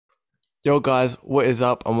Yo guys, what is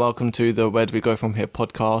up and welcome to the Where Do We Go From Here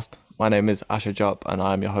podcast. My name is Asher Jupp and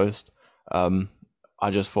I am your host. Um,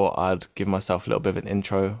 I just thought I'd give myself a little bit of an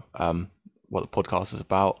intro, what the podcast is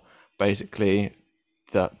about. Basically,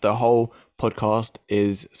 the whole podcast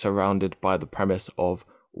is surrounded by the premise of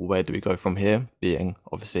where do we go from here, being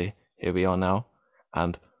obviously here we are now,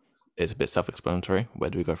 and it's a bit self-explanatory. Where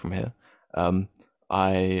do we go from here?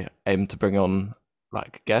 I aim to bring on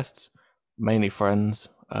like guests, mainly friends,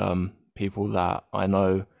 people that I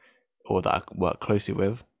know or that I work closely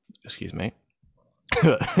with. Excuse me.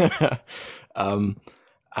 um,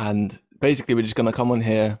 and basically, we're just gonna come on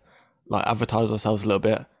here, like advertise ourselves a little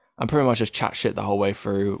bit, and pretty much just chat shit the whole way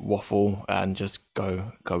through, waffle, and just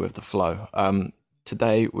go with the flow.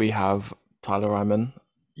 Today we have Tyler Ryman.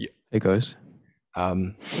 Hey guys.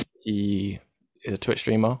 Um, he is a Twitch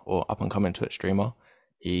streamer or up and coming Twitch streamer.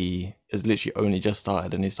 He has literally only just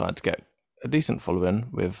started and he's starting to get a decent following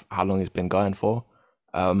with how long he's been going for.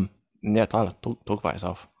 And yeah, Tyler, talk about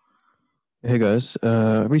yourself. Hey guys.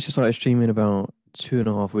 I recently started streaming about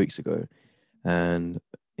 2.5 weeks ago, and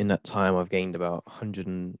in that time I've gained about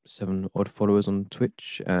 107 odd followers on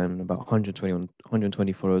Twitch and about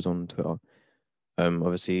 120 followers on Twitter.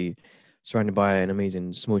 Obviously surrounded by an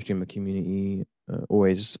amazing small streamer community,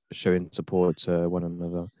 always showing support to one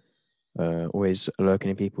another, always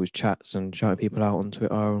lurking in people's chats and shouting people out on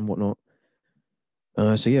Twitter and whatnot.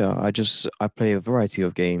 So yeah, I play a variety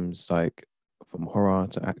of games like from horror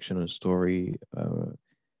to action and story.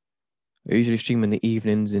 I usually stream in the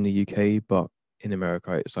evenings in the UK, but in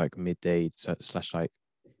America it's like midday slash like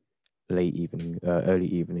late evening, early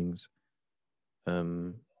evenings.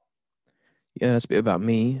 Um, yeah, that's a bit about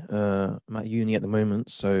me. I'm at uni at the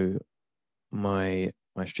moment, so my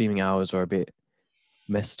streaming hours are a bit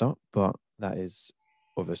messed up, but that is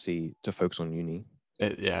obviously to focus on uni.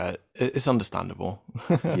 It's understandable.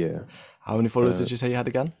 Yeah. How many followers Uh, did you say you had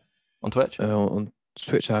again on Twitch? on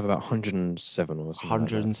Twitch I have about 107 or something like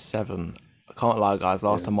that. 107. I can't lie, guys.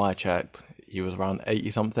 Last Yeah. time I checked, he was around 80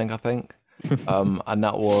 something, I think. And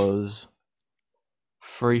that was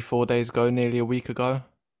 3, 4 days ago, nearly a week ago.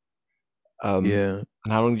 Yeah,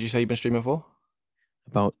 And how long did you say you've been streaming for?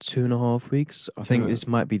 about 2.5 weeks. I think Two. this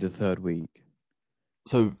might be the third week.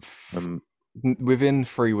 So Um, within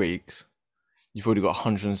 3 weeks, you've already got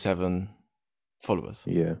 107 followers.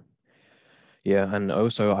 yeah, yeah, and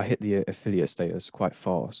also I hit the affiliate status quite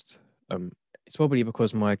fast. It's probably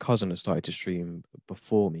because my cousin has started to stream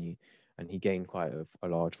before me, and he gained quite a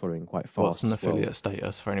large following quite What's fast an as well. affiliate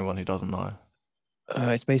status for anyone who doesn't know?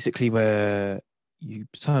 It's basically where you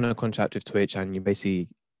sign a contract with Twitch, and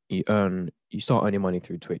you start earning money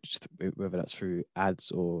through Twitch, whether that's through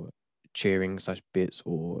ads or cheering slash bits,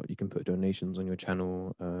 or you can put donations on your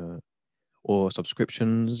channel. Or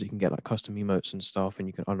subscriptions. You can get like custom emotes and stuff, and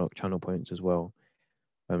you can unlock channel points as well.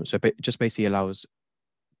 So it just basically allows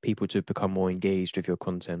people to become more engaged with your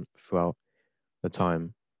content throughout the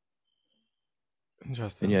time, and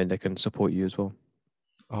Interesting. yeah, they can support you as well.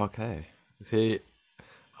 Okay. See,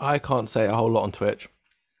 I can't say a whole lot on Twitch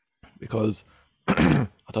because I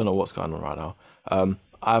don't know what's going on right now.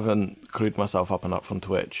 I haven't clued myself up and up from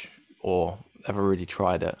Twitch or ever really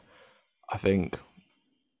tried it. I think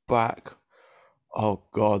back, oh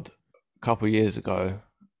God, a couple of years ago,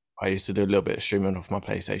 I used to do a little bit of streaming off my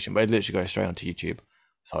PlayStation, but it literally goes straight onto YouTube.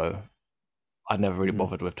 So I never really Mhm.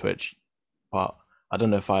 bothered with Twitch. But I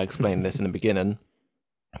don't know if I explained this in the beginning.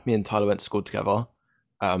 Me and Tyler went to school together.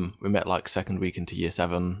 We met like second week into year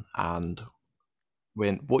 7, and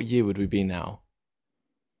what year would we be now?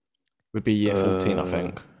 Would be year 14, I uh,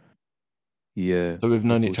 think. yeah, So we've year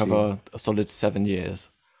known each 14. other a solid 7 years.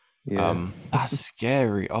 Yeah, That's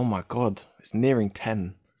scary. Oh my God, it's nearing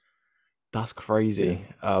 10. That's yeah, crazy.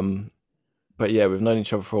 But yeah, we've known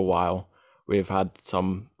each other for a while. We've had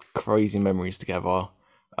some crazy memories together.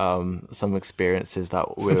 Some experiences that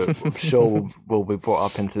I'm sure will be brought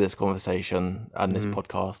up into this conversation and this Mhm.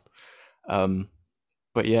 podcast. Um,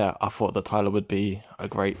 but yeah, I thought that Tyler would be a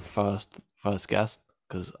great first guest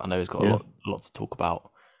because I know he's got Yeah. a lot to talk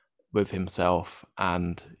about with himself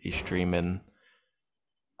and he's streaming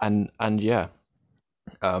and yeah.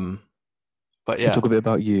 Um, but So yeah, talk a bit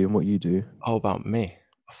about you and what you do. all about me.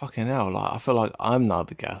 Fucking hell, like I feel like I'm now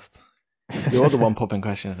the guest. You're the one popping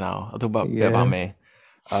questions now. I'll talk about a bit about Yeah. me.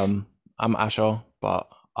 I'm Asher, but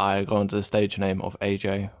I go under the stage name of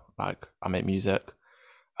AJ. Like I make music.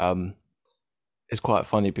 Um, it's quite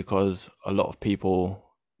funny because a lot of people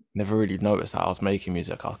never really noticed that I was making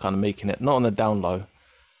music. I was kind of making it not on the down low,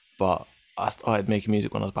 but I started making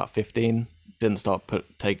music when I was about 15. Didn't start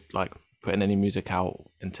putting any music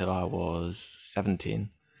out until I was 17.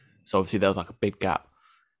 So obviously there was like a big gap.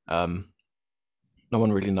 no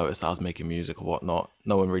one really noticed that I was making music or whatnot.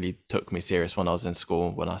 No one really took me serious when I was in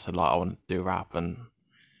school, when I said like I want to do rap and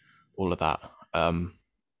all of that.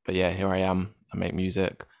 But yeah, here I am. I make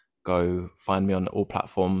music. Go find me on all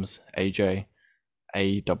platforms. AJ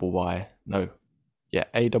AYY. No, yeah,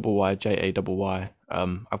 AYYJAYY.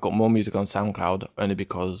 I've got more music on SoundCloud only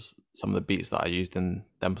because some of the beats that I used in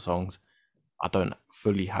them songs, I don't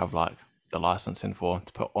fully have like the licensing for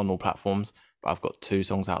to put on all platforms. But I've got 2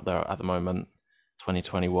 songs out there at the moment,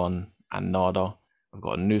 2021 and Nada. I've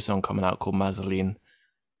got a new song coming out called Mazzoline.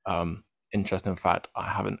 Interesting fact, I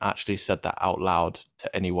haven't actually said that out loud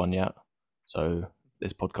to anyone yet. So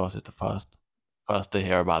this podcast is the first to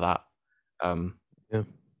hear about that. Yeah.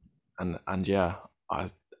 And yeah, I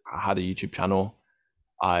had a YouTube channel.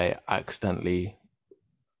 I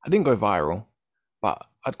didn't go viral, but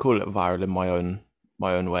I'd call it viral in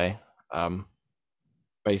my own way.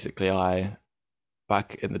 Basically,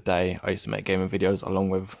 back in the day, I used to make gaming videos along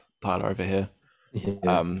with Tyler over here.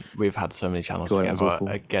 Yeah. We've had so many channels God, that was together. awful.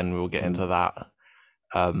 Again, we'll get into that.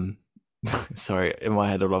 Sorry, in my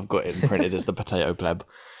head, all I've got imprinted is the potato pleb.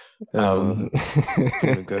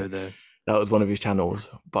 Didn't go there. That was one of his channels.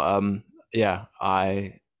 But yeah,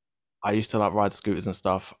 I used to like ride scooters and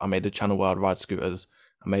stuff. I made a channel where I'd ride scooters.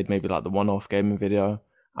 I made maybe like the one-off gaming video.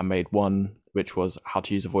 I made one which was how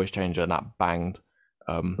to use a voice changer, and that banged.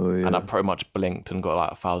 And I pretty much blinked and got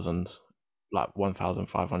like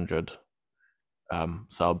 1,500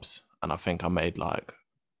 subs. And I think I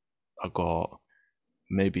got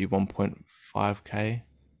maybe 1.5k.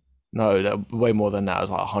 No, way more than that. It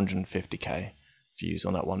was like 150k views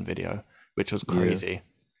on that one video, which was crazy. Yeah.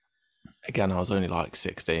 Again, I was only like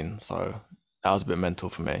 16, so that was a bit mental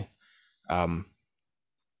for me.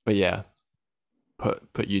 But yeah,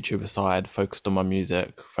 put YouTube aside, focused on my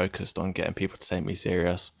music, focused on getting people to take me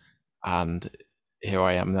serious, and here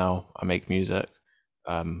I am now. I make music,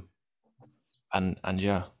 and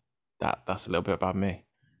yeah, that's a little bit about me.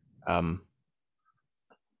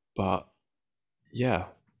 But yeah,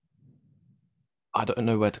 I don't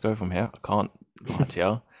know where to go from here. I can't lie to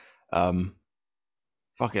you.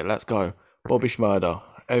 Fuck it, let's go. Bobby Shmurda.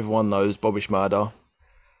 Everyone knows Bobby Shmurda.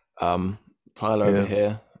 Tyler over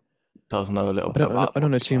here does know a little bit about. I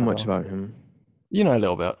don't know too much about him. You know a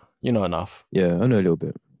little bit. You know enough. Yeah, I know a little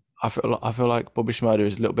bit. I feel like Bobby Shmurda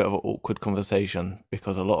is a little bit of an awkward conversation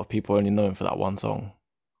because a lot of people only know him for that one song.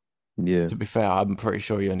 Yeah. To be fair, I'm pretty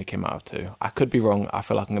sure he only came out with 2. I could be wrong. I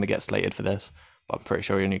feel like I'm gonna get slated for this, but I'm pretty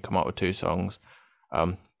sure he only come out with 2 songs.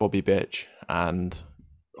 Bobby Bitch and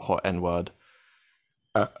Hot N Word.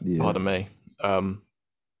 Pardon me.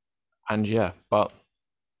 And yeah, but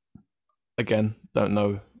again, don't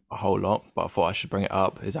know a whole lot, but I thought I should bring it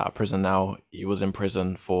up. He's out of prison now. He was in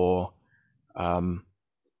prison for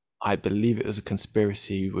I believe it was a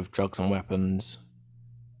conspiracy with drugs and weapons.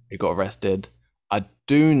 He got arrested. I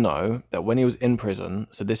do know that when he was in prison,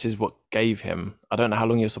 so this is what gave him, I don't know how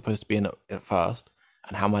long he was supposed to be in at first,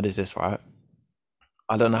 and how mad is this, right?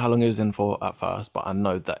 I don't know how long he was in for at first, but I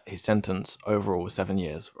know that his sentence overall was 7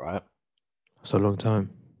 years, right? That's a long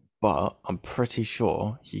time. But I'm pretty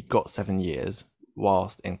sure he got 7 years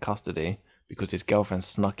whilst in custody because his girlfriend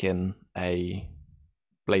snuck in a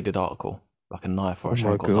bladed article, like a knife or a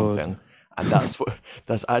shank or something. And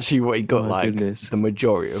that's actually what he got the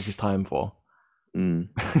majority of his time for.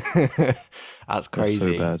 That's crazy.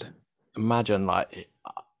 That's so bad. Imagine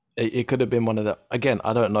it could have been one of the, again,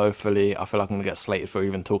 I don't know fully. I feel like I'm gonna get slated for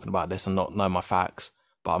even talking about this and not know my facts,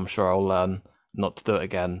 but I'm sure I'll learn not to do it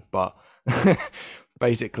again. But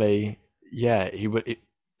basically, yeah,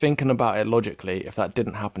 thinking about it logically, if that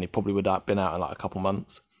didn't happen, he probably would have been out in like a couple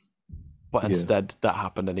months. But instead that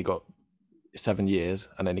happened and he got 7 years,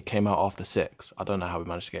 and then he came out after 6. I don't know how he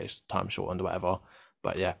managed to get his time shortened or whatever,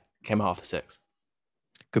 but yeah, came out after 6.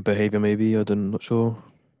 Good behavior, maybe. I'm not sure.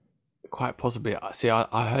 Quite possibly. See,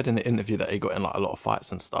 I heard in the interview that he got in like a lot of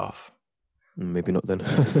fights and stuff. Maybe not then.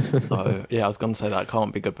 So yeah, I was gonna say that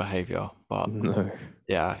can't be good behavior, but no.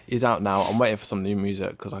 Yeah, he's out now. I'm waiting for some new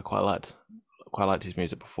music because I quite liked his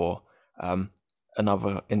music before.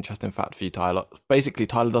 Another interesting fact for you, Tyler. Basically,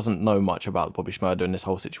 Tyler doesn't know much about Bobby Shmurda in this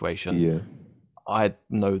whole situation. Yeah, I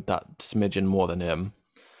know that smidgen more than him.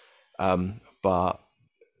 But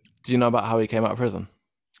do you know about how he came out of prison?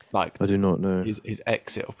 Like, I do not know his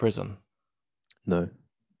exit of prison. No.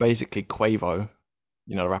 Basically, Quavo,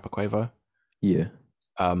 you know the rapper Quavo. Yeah.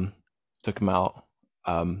 Took him out.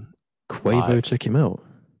 Quavo took him out.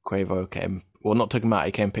 Quavo came. Well, not took him out.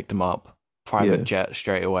 He came, picked him up. Private jet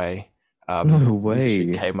straight away. No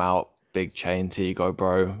way. Came out, big chain. Here you go,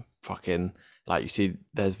 bro. Fucking like you see.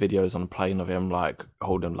 There's videos on the plane of him like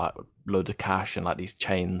holding like loads of cash and like these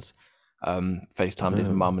chains. FaceTimed his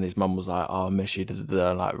mum, and his mum was like, "Oh, I miss you," da, da,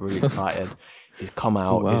 da, like really excited. He's come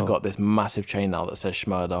Oh out. He's wow. got this massive chain now that says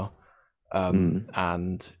Schmurder, Mm.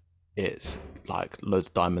 and it's like loads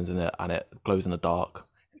of diamonds in it, and it glows in the dark.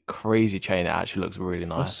 Crazy chain. It actually looks really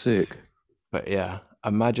That's nice. sick. But yeah,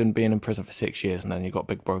 imagine being in prison for 6 years and then you got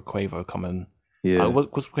Big Bro Quavo coming. Yeah. Was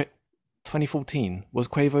 2014? Was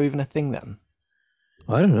Quavo even a thing then?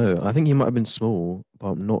 I don't know. I think he might have been small,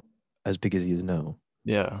 but not as big as he is now.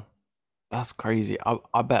 Yeah, that's crazy.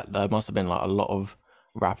 I bet there must have been like a lot of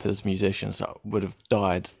rappers, musicians that would have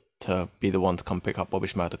died to be the one to come pick up Bobby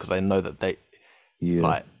Shmurda because they know that they Yeah.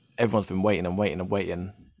 like everyone's been waiting and waiting and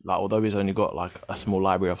waiting. Like although he's only got like a small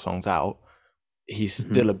library of songs out, he's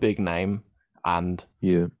Hmm. still a big name, and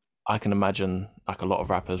Yeah. I can imagine like a lot of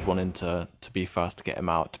rappers wanting to be first to get him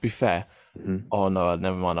out. To be fair, Hmm. oh no,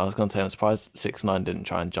 never mind. I was going to say I'm surprised 6ix9ine didn't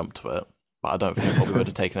try and jump to it, but I don't think Bobby would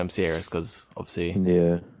have taken him serious because obviously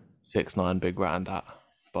Yeah. 6ix9ine big brand that.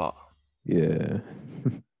 But Yeah.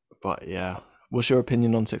 yeah, what's your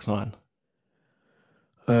opinion on 6ix9ine?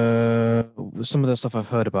 Uh, some of the stuff I've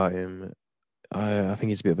heard about him, I think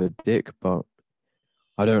he's a bit of a dick, but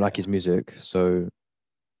I don't like his music, so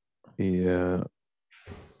yeah,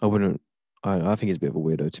 I wouldn't. I think he's a bit of a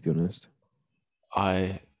weirdo, to be honest.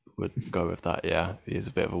 I would go with that. Yeah, he's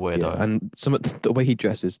a bit of a Yeah, weirdo. and some of the way he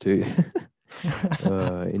dresses too,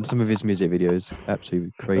 in some of his music videos,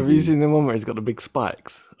 absolutely Have you crazy. seen the one where he's got the big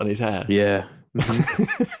spikes on his hair? Yeah.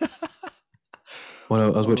 When I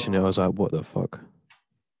was watching it, I Oh. was like, "What the fuck?"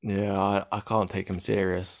 Yeah, I can't take him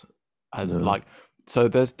serious. As No. like, so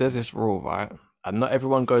there's this rule, right? And not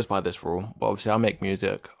everyone goes by this rule, but obviously I make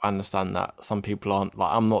music. I understand that some people aren't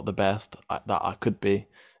like I'm not the best that I could be.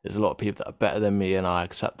 There's a lot of people that are better than me, and I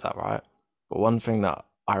accept that, right? But one thing that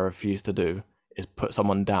I refuse to do is put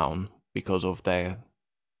someone down because of their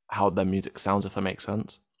how their music sounds, if that makes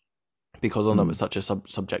sense. Because I know Mm. it's such a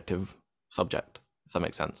subjective subject, if that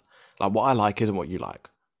makes sense. Like what I like isn't what you like.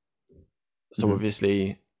 So Hmm.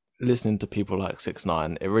 obviously, listening to people like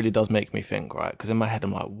 6ix9ine, it really does make me think, right? Because in my head,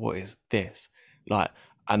 I'm like, what is this? Like,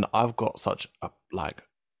 and I've got such a like,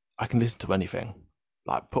 I can listen to anything.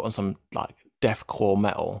 Like, put on some like deathcore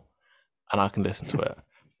metal, and I can listen to it.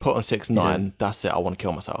 Put on six Yeah. nine, that's it. I want to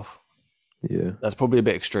kill myself. Yeah. That's probably a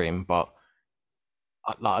bit extreme, but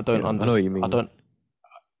I don't Yeah. I know what understand. you I mean. don't.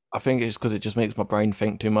 I think it's because it just makes my brain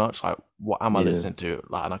think too much. Like, what am I Yeah. listening to?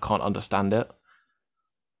 Like, and I can't understand it.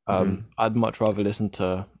 Hmm. I'd much rather listen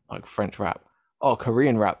to like French rap. Oh,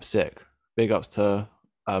 Korean rap, sick. Big ups to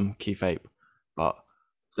Keith Ape, but I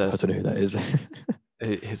there's don't know some. who that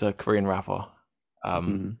is. He's a Korean rapper,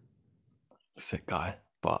 um, Mm. sick guy.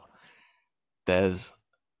 But there's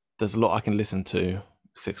there's a lot I can listen to.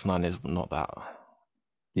 6ix9ine is not that.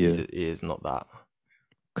 Yeah. He is not that.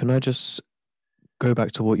 Can I just go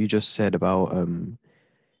back to what you just said about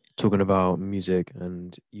talking about music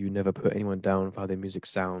and you never put anyone down for how their music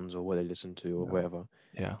sounds or what they listen to or Yeah. whatever.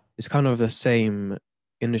 Yeah. It's kind of the same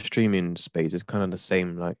in the streaming space. It's kind of the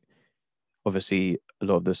same. Like obviously, a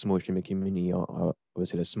lot of the small streaming community are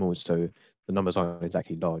obviously they're small, so the numbers aren't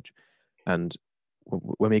exactly large. And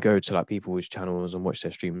when we go to like people's channels and watch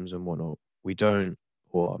their streams and whatnot, we don't,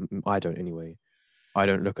 or I don't anyway. I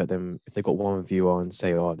don't look at them if they got one viewer and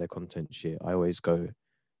say, "Oh, their content shit." I always go,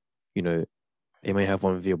 you know, they may have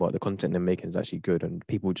one view, but the content they're making is actually good, and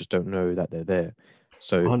people just don't know that they're there.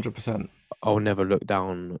 So 100%. I'll never look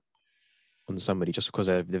down on somebody just because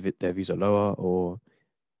their views are lower or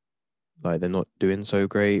like they're not doing so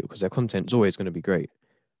great because their content's always going to be great.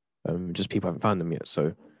 Just people haven't found them yet.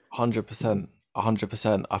 So 100%.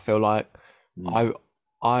 100%. I feel like mm, I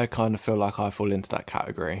I kind of feel like I fall into that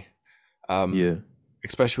category. Um, yeah,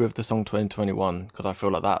 especially with the song 2021 because I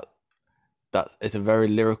feel like that it's a very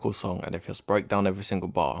lyrical song, and if you just break down every single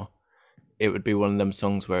bar, it would be one of them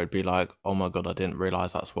songs where it'd be like, oh my god, I didn't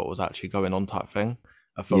realize that's what was actually going on type thing.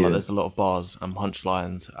 I feel like yeah, there's a lot of bars and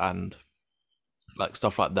punchlines and like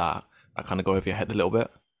stuff like that that kind of go over your head a little bit.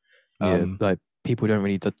 yeah. Um, Like people don't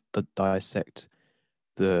really dissect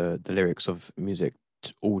the lyrics of music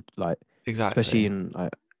all like, especially exactly, in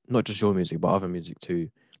like not just your music but other music too.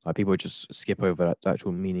 Like people just skip over the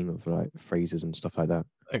actual meaning of like phrases and stuff like that.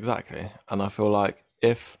 exactly, and I feel like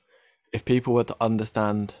if people were to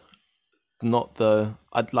understand not the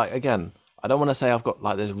I'd like again, I don't want to say I've got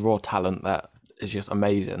like this raw talent that is just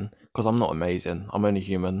amazing because I'm not amazing. I'm only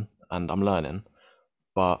human and I'm learning,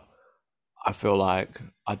 but I feel like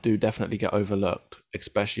I do definitely get overlooked,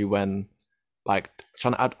 especially when like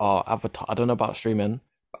trying to add advertise. I don't know about streaming,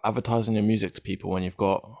 but advertising your music to people when you've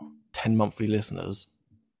got 10 monthly listeners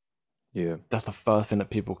Yeah. That's the first thing that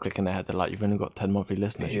people click in their head. They're like, you've only got 10 monthly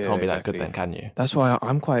listeners. You Yeah, can't be that good exactly. then, can you? That's why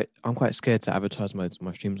I'm quite scared to advertise my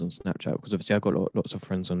streams on Snapchat because obviously I've got lots of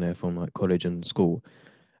friends on there from like college and school,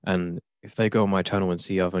 and if they go on my channel and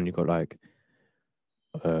see I've only got like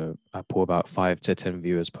I pull about 5 to 10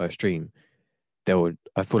 viewers per stream,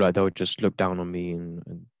 I feel like they would just look down on me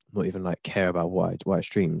and not even like care about what I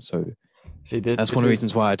stream. So See, that's this one of the is,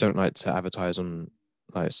 reasons why I don't like to advertise on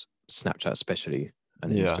like Snapchat especially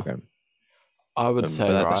and yeah, Instagram. I would But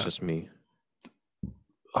say, that's right, just me.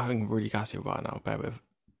 I'm really gassy right now, bear with.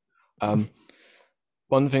 Um,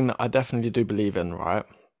 One thing that I definitely do believe in, right,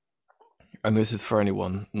 and this is for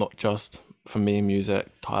anyone, not just for me in music,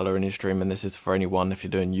 Tyler in his stream, and this is for anyone if you're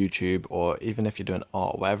doing YouTube or even if you're doing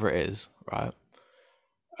art, whatever it is, right?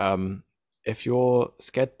 Um, if you're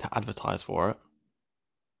scared to advertise for it,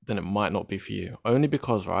 then it might not be for you. Only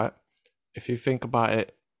because, right, if you think about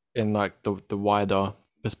it in like the wider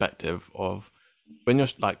perspective of when you're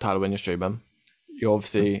like Tyler, when you're streaming, you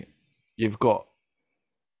obviously you've got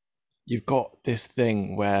you've got this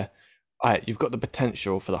thing where you've got the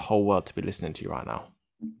potential for the whole world to be listening to you right now,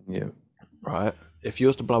 Yeah. right? If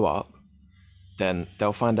yours to blow up, then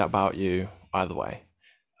they'll find out about you either way.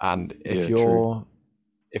 And Yeah. True.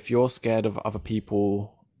 if you're scared of other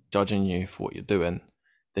people judging you for what you're doing,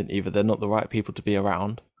 then either they're not the right people to be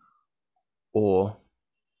around, or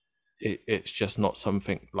it's just not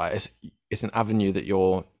something like it's an avenue that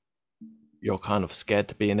you're kind of scared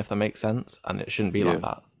to be in, if that makes sense. And it shouldn't be Yeah. like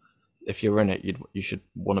that. If you're in it, you should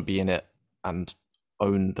want to be in it and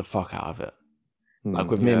own the fuck out of it. Like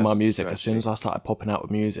with me Yeah. and my That's true music, as soon as actually. I started popping out with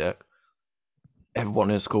music, everyone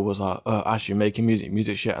in school was like, "Oh, Ash, making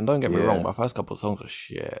music shit." And don't get me wrong, Yeah. my first couple of songs were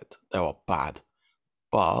shit. They were bad,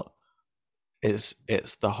 but it's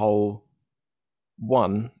the whole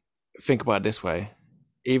one. Think about it this way: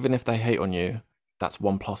 even if they hate on you, that's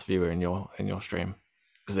 1+ viewer in your stream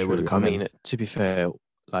because they would have True. I come in. mean, to be fair,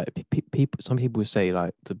 like people, some people say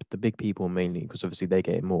like the big people mainly because obviously they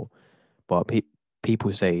get it more, but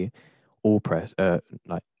people say all press,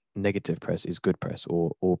 like negative press is good press,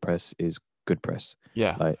 or all press is good press.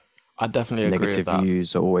 Yeah, Like I definitely agree with negative that.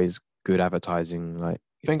 views are always good advertising. Like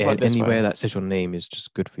Think about it this anywhere way: that says your name is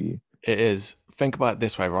just good for you. it is. Think about it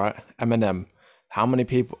this way, right? Eminem. How many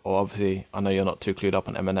people? Well, obviously, I know you're not too clued up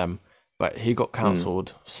on Eminem, but he got Mm,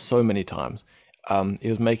 cancelled so many times. He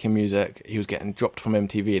was making music. He was getting dropped from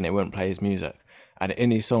MTV, and they wouldn't play his music. And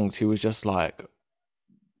in his songs, he was just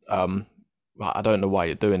um, like, I don't know why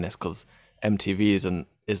you're doing this because MTV isn't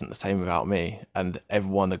the same without me, and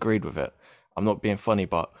everyone agreed with it. I'm not being funny,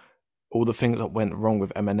 but all the things that went wrong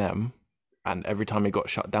with Eminem, and every time he got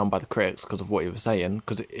shut down by the critics because of what he was saying,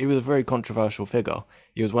 because he was a very controversial figure.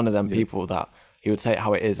 He was one of them yeah, people that he would say it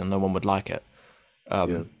how it is, and no one would like it.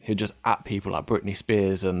 yeah, He'd just at people like Britney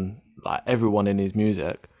Spears and like everyone in his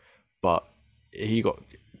music, but he got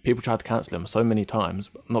people tried to cancel him so many times.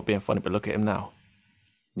 Not being funny, but look at him now.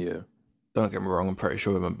 yeah. Don't get me wrong, I'm pretty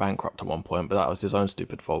sure he went bankrupt at one point, but that was his own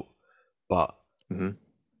stupid fault. But Hmm.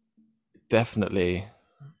 definitely,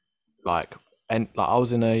 like, and like I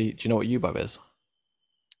was in a. Do you know what Yubo is?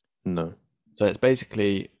 No. So it's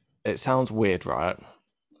basically. It sounds weird, right?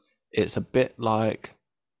 It's a bit like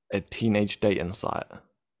a teenage dating site,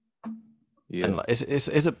 and Yeah. like it's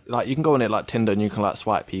a like you can go on it like Tinder and you can like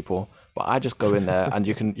swipe people, but I just go in there and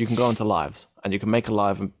you can go into lives and you can make a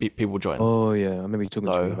live and people join. Oh yeah. I remember you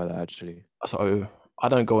talking to me So about that actually. so I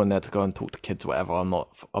don't go in there to go and talk to kids or whatever. I'm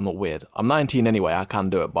not weird. I'm 19 anyway. I can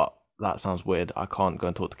do it, but that sounds weird. I can't go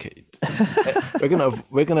and talk to kids.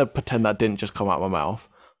 We're gonna pretend that didn't just come out of my mouth.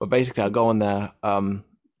 But basically, I go on there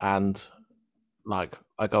and like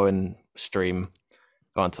I go in stream,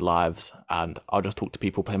 go into lives, and I'll just talk to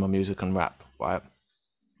people, play my music, and rap. Right.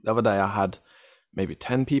 The other day, I had maybe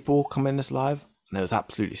 10 people come in this live, and it was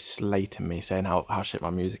absolutely slating me, saying how shit my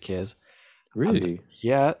music is. And Really?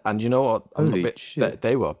 yeah, and you know what? I'm not Holy bit. shit.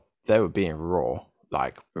 They were being raw,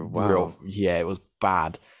 like real. Wow. Yeah, it was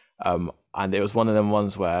bad. And it was one of them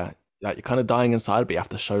ones where like you're kind of dying inside, but you have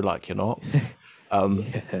to show like you're not. Um,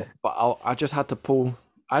 Yeah. but I just had to pull.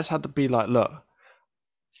 I just had to be like, look,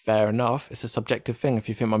 fair enough. It's a subjective thing. If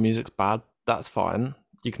you think my music's bad, that's fine.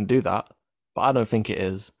 You can do that, but I don't think it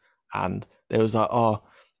is. And there was like, oh,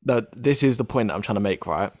 no, this is the point that I'm trying to make,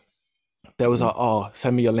 right? There was Mhm. like, oh,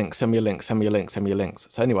 send me your links, send me your links, send me your links, send me your links.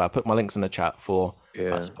 So anyway, I put my links in the chat for like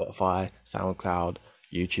Yeah. Spotify, SoundCloud,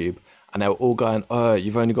 YouTube, and they were all going, oh,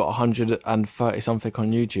 you've only got 130 something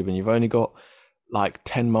on YouTube, and you've only got like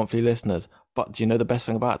 10 monthly listeners. But do you know the best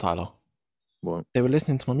thing about it, Tyler? What? They were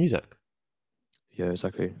listening to my music. Yeah,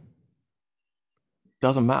 exactly.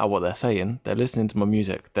 doesn't matter what they're saying. They're listening to my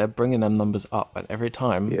music. They're bringing them numbers up, and every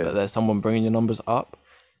time Yeah. that there's someone bringing your numbers up,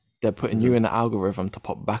 they're putting you in the algorithm to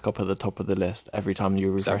pop back up at the top of the list every time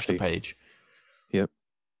you refresh the Exactly. page. Yep.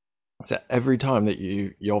 So every time that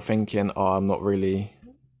you're thinking, oh, I'm not really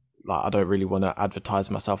like, I don't really want to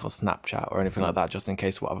advertise myself on Snapchat or anything like that, just in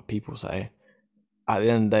case what other people say. At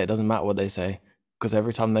the end of the day, it doesn't matter what they say, because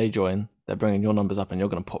every time they join, they're bringing your numbers up, and you're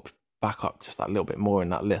going to pop back up just that little bit more in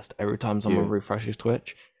that list. Every time someone refreshes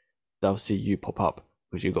Twitch, they'll see you pop up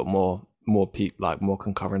because you've got more like more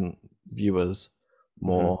concurrent viewers,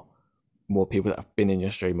 more people that have been in your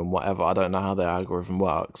stream and whatever. I don't know how their algorithm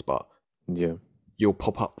works, but Yeah. you'll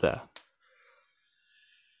pop up there.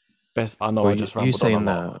 I know Well, I just you rambled on a saying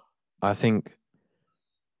lot. that, I think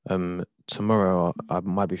tomorrow I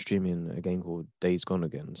might be streaming a game called Days Gone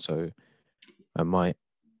again, so I might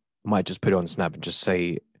just put it on Snap and just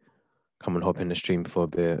say, come and hop in the stream for a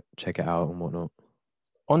bit, check it out and whatnot.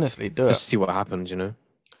 Honestly, do it. Just see what happens, you know?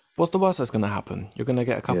 What's the worst that's going to happen? You're going to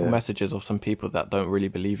get a couple Yeah. messages of some people that don't really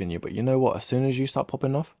believe in you. But you know what? As soon as you start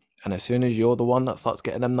popping off, and as soon as you're the one that starts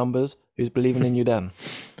getting them numbers, who's believing in you then?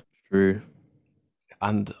 True.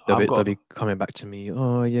 And They'll be coming back to me.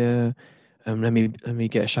 Oh yeah, let me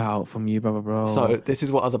get a shout out from you, blah blah So blah. this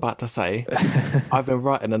is what I was about to say. I've been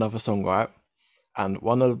writing another song, right? And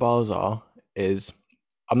one of the bars is,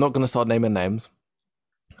 I'm not going to start naming names.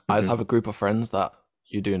 I just have a group of friends that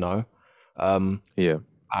you do know. Yeah.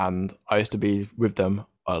 And I used to be with them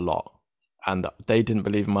a lot. And they didn't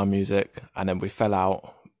believe in my music. And then we fell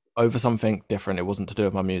out over something different. It wasn't to do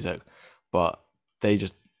with my music. But they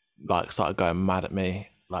just like started going mad at me.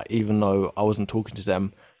 Like, even though I wasn't talking to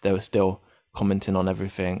them, they were still commenting on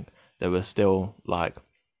everything. They were still like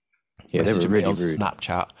Yeah, they were messaging me really on rude.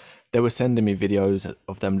 Snapchat. They were sending me videos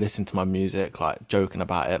of them listening to my music, like joking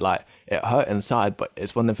about it. Like, it hurt inside, but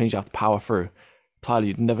it's one of the things you have to power through. Tyler,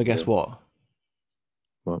 you'd never guess Yeah. what?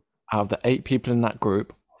 What? Out of the 8 people in that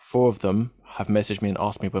group, 4 of them have messaged me and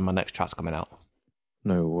asked me when my next track's coming out.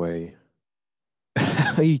 No way.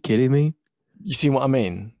 Are you kidding me? You see what I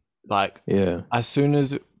mean? Like, Yeah. as soon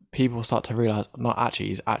as people start to realize, no, actually,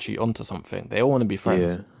 he's actually onto something, they all want to be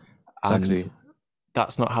friends. Yeah. And Exactly.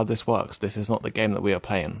 that's not how this works. This is not the game that we are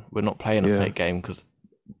playing. We're not playing a Yeah. fake game, because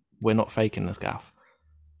we're not faking this gaff.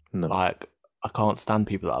 No. Like, I can't stand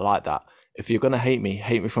people that are like that. If you're gonna hate me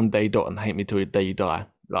from day dot and hate me till the day you die.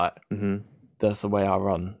 Like, that's the way I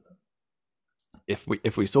run. If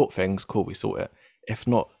we sort things, cool, we sort it. If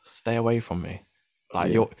not, stay away from me.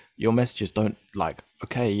 Like, your messages don't, like,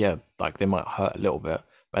 okay, yeah, like they might hurt a little bit,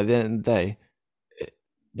 but at the end of the day,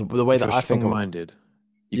 the way If that you're I think of, strong-minded,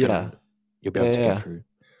 yeah, you'll be able to get through.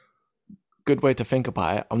 good way to think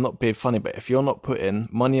about it. I'm not being funny, but if you're not putting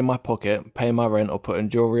money in my pocket, paying my rent, or putting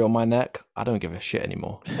jewelry on my neck, I don't give a shit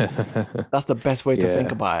anymore. That's the best way to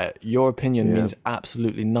think about it. Your opinion means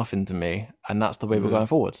absolutely nothing to me, and that's the way we're going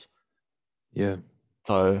forwards. Yeah.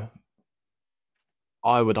 So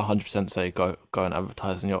I would 100% say go and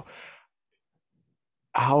advertise in your.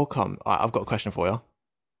 How come? I've got a question for you.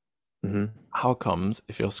 How comes,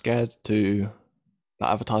 if you're scared to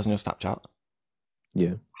advertise on your Snapchat,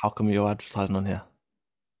 how come you're advertising on here?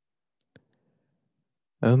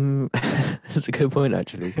 That's a good point,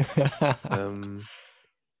 actually.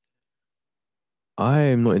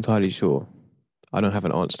 I'm not entirely sure. I don't have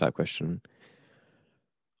an answer to that question.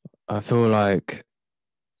 I feel like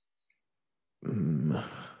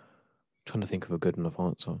trying to think of a good enough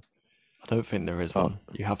answer. I don't think there is one.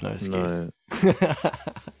 You have no excuse. No.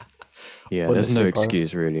 Yeah, Honestly, there's no bro,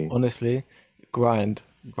 excuse really. Honestly, grind.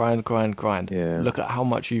 Yeah. Look at how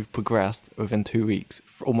much you've progressed within 2 weeks,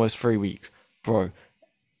 almost 3 weeks, bro.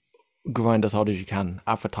 Grind as hard as you can.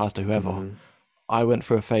 Advertise to whoever. I went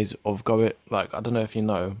through a phase of going, like, I don't know if you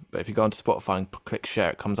know, but if you go onto Spotify and click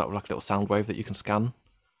share, it comes up with like a little sound wave that you can scan.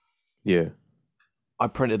 Yeah. I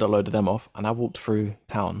printed a load of them off, and I walked through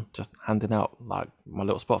town just handing out like my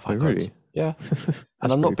little Spotify codes. Really? Yeah.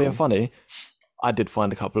 And I'm not being funny. I did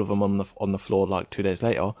find a couple of them on the floor like 2 days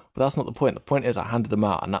later, but that's not the point. The point is I handed them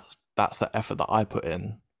out, and that's the effort that I put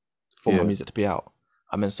in for my music to be out.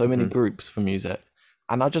 I'm in so many groups for music,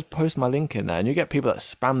 and I just post my link in there, and you get people that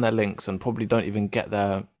spam their links and probably don't even get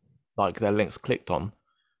their links clicked on.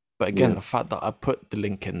 But again, the fact that I put the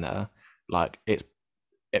link in there, like,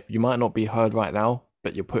 you might not be heard right now,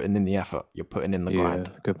 but you're putting in the effort, you're putting in the grind.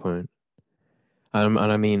 Good point. And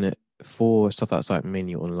I mean, for stuff that's like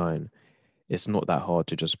mainly online, it's not that hard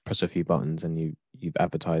to just press a few buttons and you've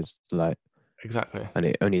advertised, like, Exactly. and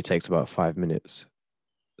it only takes about 5 minutes.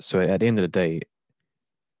 So at the end of the day,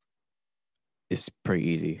 it's pretty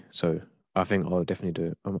easy. So I think I'll definitely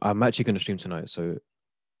do it. I'm actually going to stream tonight, so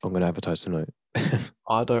I'm going to advertise tonight.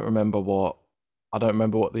 I don't remember what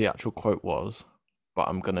the actual quote was, but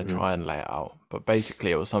I'm gonna Mhm. try and lay it out. But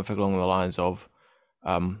basically, it was something along the lines of,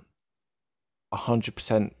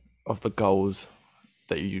 100% of the goals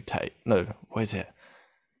that you take. No, what is it?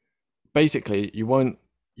 Basically, you won't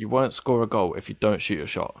score a goal if you don't shoot a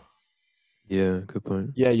shot. Yeah, good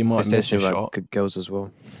point. Yeah, you They might say the miss same your about shot. girls as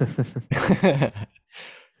well.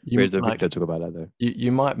 You Whereas we like don't talk about that though.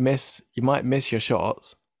 you might miss your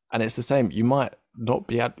shots, and it's the same. You might not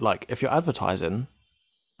be like if you're advertising.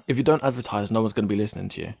 If you don't advertise, no one's going to be listening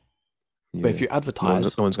to you. But if Yeah. you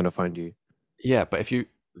advertise, No one's gonna find you. yeah. But if you,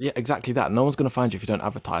 yeah, exactly that. No one's going to find you if you don't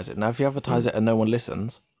advertise it. Now, if you advertise Mm. it and no one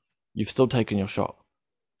listens, you've still taken your shot.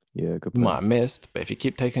 Yeah, good You might point. have missed, but if you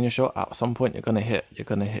keep taking your shot, at some point you're gonna hit. You're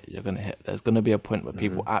gonna hit. You're gonna hit. There's gonna be a point where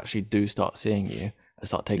people Hmm. actually do start seeing you and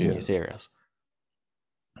start taking you Yeah. serious,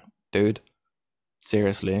 dude.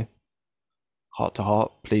 Seriously, heart to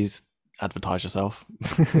heart, please advertise yourself.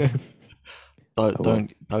 don't I will.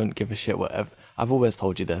 don't don't give a shit whatever. I've always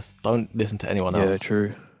told you this. Don't listen to anyone Yeah, else.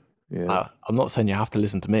 true. Yeah. I'm not saying you have to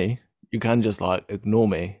listen to me. You can just like ignore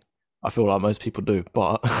me. I feel like most people do,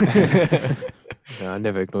 but Yeah, I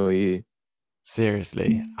never ignore you.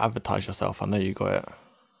 seriously, advertise yourself. I know you got it.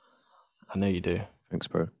 I know you do. Thanks,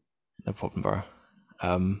 bro. No problem, bro.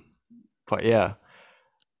 Um, but yeah,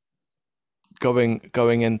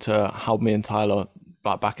 going into how me and Tyler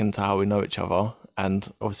back into how we know each other,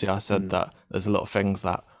 and obviously I said Mm. that there's a lot of things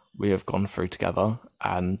that we have gone through together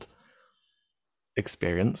and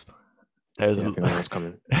experienced. There's Yeah, I think I know what's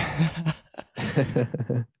coming.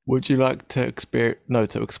 Would you like to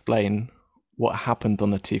explain what happened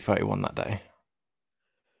on the T31 that day?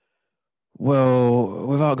 Well,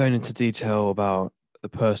 without going into detail about the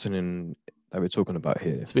person that we're talking about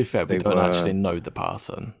here, To be fair, we they don't actually were, know the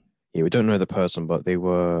person. yeah, we don't know the person, but they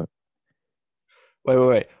were,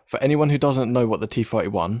 Wait. For anyone who doesn't know what the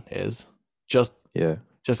T31 is, just yeah.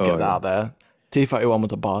 just Oh, get that yeah. out there. T31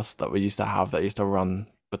 was a bus that we used to have that used to run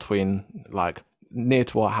between like near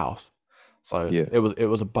to our house. So Yeah. it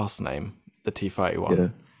was a bus name, the T31. Yeah.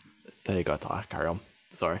 There you go, Ty. Carry on.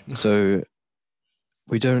 Sorry. So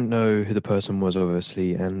we don't know who the person was,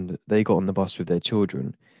 obviously, and they got on the bus with their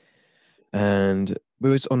children. And we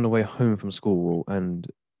was on the way home from school, and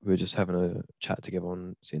we were just having a chat together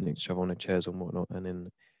on sitting next to each other on the chairs and whatnot. And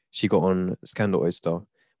then she got on Scandal Oyster,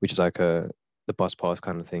 which is like the bus pass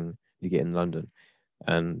kind of thing you get in London.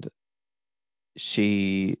 And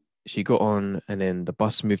she she got on, and then the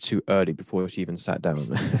bus moved too early before she even sat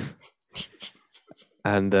down.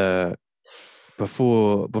 And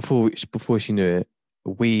before she knew it,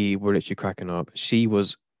 we were literally cracking up. She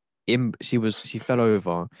fell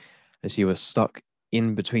over, and she was stuck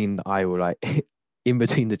in between the aisle, like in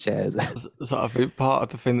between the chairs. So I think part of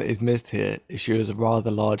the thing that is missed here is she was a rather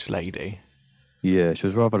large lady, Yeah, she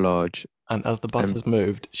was rather large. and as the bus And has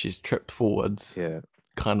moved, she's tripped forwards, yeah,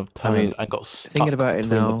 kind of I mean, turned, and got thinking stuck about it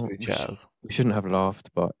between the now, two chairs. we shouldn't have laughed,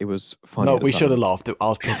 but it was funny No, at the we should have time. laughed. I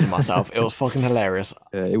was pissing myself. It was fucking hilarious.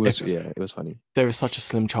 If It was funny. there is such a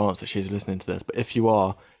slim chance that she's listening to this, but if you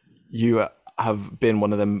are, you have been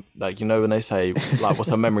one of them. Like when they say like,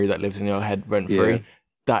 "What's a memory that lives in your head rent Yeah. free?"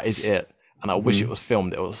 That is it. And I wish it was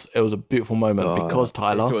filmed. It was a beautiful moment because If it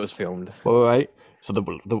Tyler. was filmed. Wait. So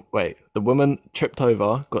the woman tripped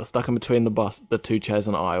over, got stuck in between the two chairs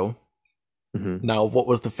and aisle. Hmm. Now, what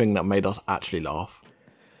was the thing that made us actually laugh?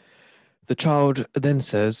 The child then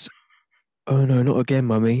says, "Oh no, not again,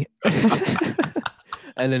 mummy."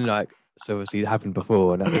 And then so obviously it happened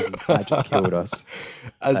before, and that just killed us.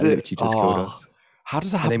 As That it, literally just killed us. how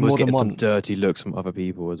does that And then happen we was more than getting some once? dirty looks from other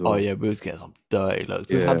people as Oh well. yeah, we was getting some dirty looks.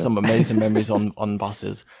 We've had Yeah. some amazing memories on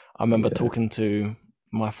buses. I remember Yeah. talking to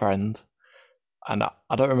my friend, and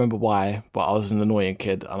I don't remember why, but I was an annoying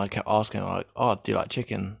kid, and I kept asking like, "Oh, do you like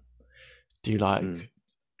chicken? Do you like Mm.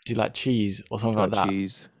 do you like cheese or something Do you like like that?"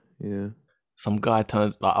 cheese? Yeah. Some guy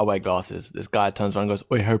turns like I wear glasses. This guy turns around and goes,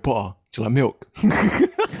 "Oi, Harry Potter, do you like milk?"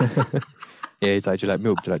 Yeah, he's like, "Do you like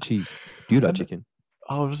milk? Do you like cheese? Do you like And chicken?"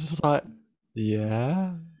 I was just like,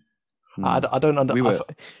 "Yeah." Mm. I don't under.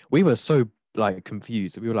 We were so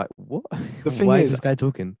confused. We were like, "What? The thing Why is is, this guy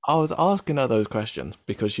talking?" I was asking her those questions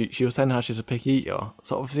because she was saying how she's a picky eater.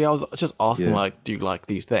 So obviously I was just asking Yeah. like, do you like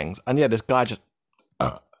these things? And yeah, this guy just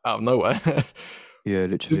out of nowhere Yeah,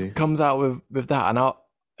 just literally. comes out with that,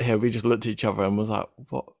 and we just looked at each other and was like,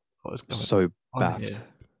 what is going So on baffed.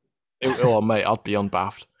 here? Oh mate, I'd be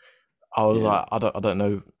baffed. I was Yeah. like, I don't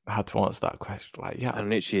know how to answer that question. Like, yeah, And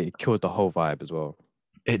literally it killed the whole vibe as well.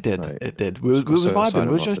 it did, Like, it did. We was was so vibing. We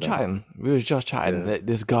silent was just after that. chatting. We was just chatting. Yeah.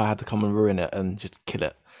 This guy had to come and ruin it and just kill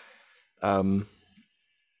it.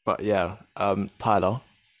 But yeah, Tyler,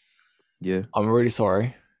 Yeah. I'm really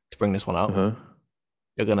sorry to bring this one up. Uh-huh.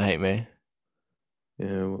 You're gonna hate me.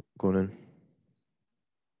 Yeah, go on in.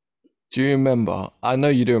 Do you remember? I know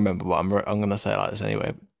you do remember, but I'm gonna say it like this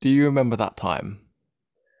anyway. Do you remember that time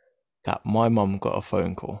that my mum got a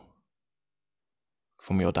phone call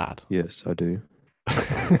from your dad? Yes, I do.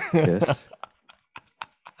 Yes.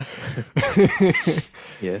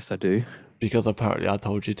 Yes, I do. Because apparently I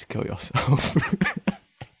told you to kill yourself.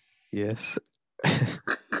 Yes.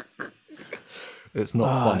 It's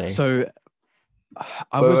not funny. So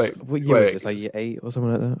I Wait, was, wait, what year was wait. this? Like year 8 or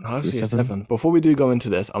something like that? No, Year it's year 7? 7. Before we do go into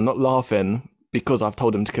this, I'm not laughing because I've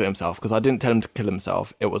told him to kill himself, because I didn't tell him to kill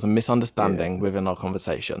himself. It was a misunderstanding Yeah. within our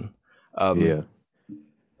conversation. Yeah.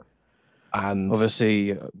 And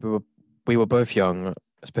Obviously, we were both young,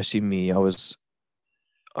 especially me. I was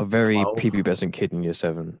a very 12. prepubescent kid in year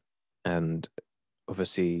 7, and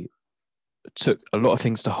obviously took a lot of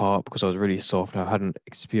things to heart because I was really soft. I hadn't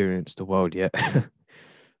experienced the world yet.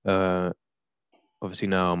 uh, Obviously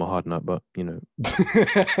now I'm a hard nut, but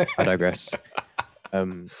I digress.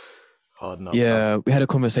 Um, Hard enough. yeah, we had a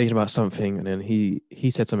conversation about something, and then he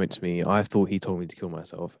said something to me. I thought he told me to kill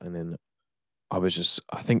myself, and then I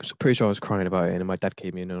think, pretty sure I was crying about it, and then my dad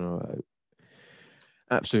came in, and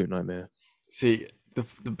absolute nightmare. See,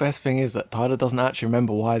 the best thing is that Tyler doesn't actually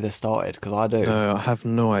remember why this started, because I do. No, I have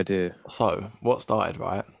no idea. So, what started,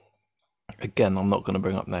 right? Again, I'm not going to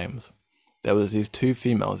bring up names. There was these 2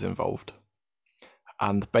 females involved.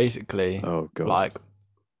 And basically, Oh God. like,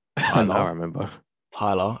 Now I Tyler, remember.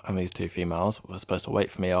 Tyler and these 2 females were supposed to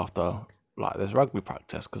wait for me after, like, this rugby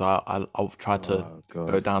practice, because I tried to Oh go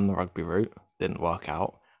God. down the rugby route. Didn't work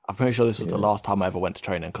out. I'm pretty sure this was the Yeah. last time I ever went to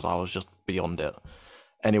training, because I was just beyond it.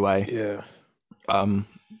 Anyway, Yeah.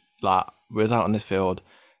 like, we was out in this field.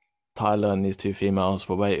 Tyler and these 2 females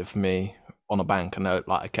were waiting for me on a bank, and I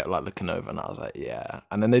kept like looking over, and I was like, yeah.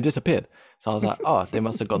 And then they disappeared. So I was like, oh, they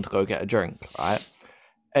must have gone to go get a drink, right?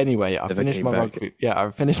 Anyway, I Never finished came my back. rugby. Yeah, I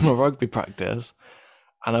finished my rugby practice,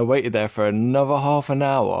 and I waited there for another half an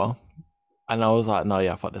hour, and I was like, no,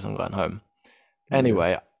 yeah, fuck this, I'm going home.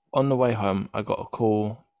 Anyway, on the way home, I got a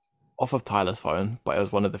call off of Tyler's phone, but it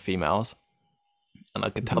was one of the females, and I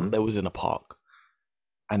could tell that they was in a park.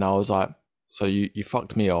 And I was like, so you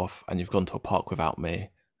fucked me off, and you've gone to a park without me,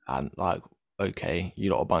 and like, okay,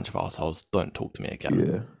 you lot a bunch of assholes, don't talk to me again.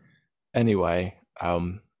 Yeah. Anyway,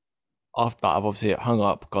 after that, I've obviously hung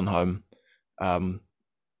up, gone home, and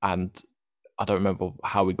I don't remember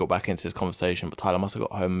how we got back into this conversation, but Tyler must have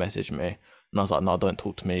got home and messaged me, and I was like, no, don't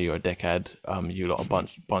talk to me, you're a dickhead, you lot a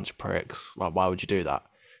bunch of pricks, like, why would you do that?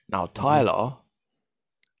 Now, Tyler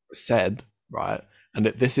said, right, and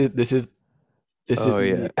this is Oh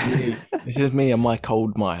yeah. this is me and my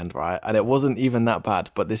cold mind, right? And it wasn't even that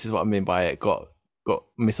bad, but this is what I mean by it got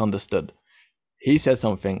misunderstood. He said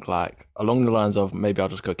something like along the lines of, maybe I'll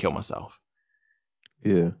just go kill myself.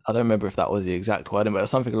 Yeah. I don't remember if that was the exact wording, but it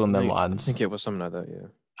was something along them I lines. think it was something like that. Yeah.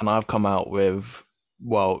 And I've come out with,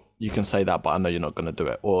 well, you can say that, but I know you're not going to do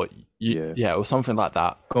it. Or, yeah, it was something like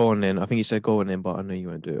that. Go on in. I think you said go on in, but I know you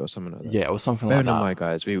won't do it, or something like that. Yeah, it was something Bear like in that. mind,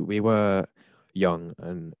 guys, we were young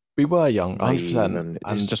and We were young, naive, 100%. and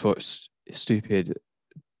this is just what stupid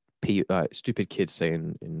kids say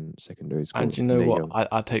in secondary school. And you know what? Young.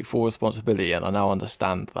 I take full responsibility, and I now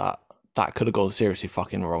understand that could have gone seriously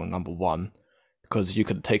fucking wrong, number one, because you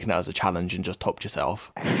could have taken it as a challenge and just topped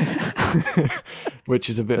yourself, which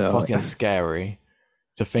is a bit fucking scary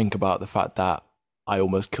to think about the fact that I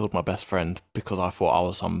almost killed my best friend because I thought I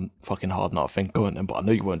was some fucking hard nut thing going then, but I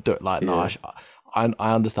knew you wouldn't do it. Like, no,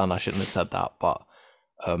 I understand I shouldn't have said that, but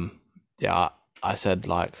yeah, I said,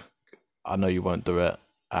 like, I know you won't do it.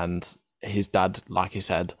 And his dad, like he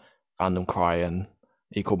said, found him crying.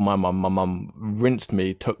 He called my mum. My mum rinsed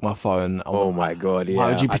me, took my phone. Oh my God, yeah. Why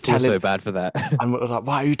would you be I feel telling? so bad for that. And was like,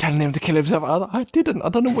 why are you telling him to kill himself? I was like, I didn't. I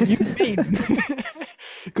don't know what you mean.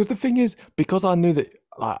 Because the thing is, because I knew that,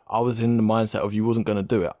 like, I was in the mindset of you wasn't going to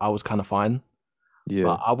do it, I was kind of fine. Yeah.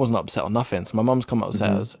 Like, I wasn't upset or nothing. So my mum's come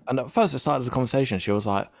upstairs. And at first it started as a conversation. She was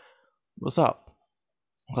like, what's up?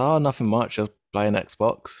 I was like, oh, nothing much. Just playing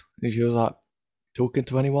Xbox. And she was like, talking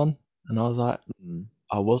to anyone? And I was like,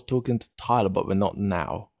 I was talking to Tyler, but we're not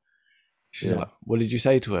now. She's like, what did you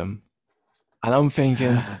say to him? And I'm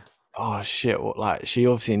thinking, oh shit, like, she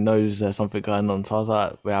obviously knows there's something going on. So I was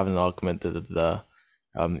like, we're having an argument. He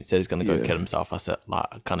said he's going to go kill himself. I said, like,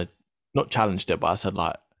 I kind of not challenged it, but I said,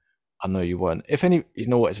 like, I know you weren't. If any, you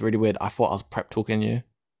know what? It's really weird. I thought I was prep talking you.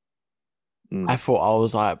 I thought I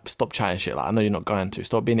was like, stop chatting shit. Like, I know you're not going to.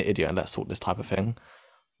 Stop being an idiot and let's sort this type of thing.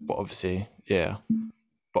 But obviously, yeah.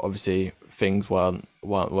 But obviously, things weren't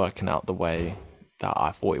working out the way that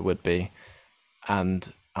I thought it would be.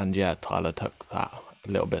 And And yeah, Tyler took that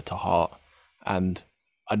a little bit to heart, and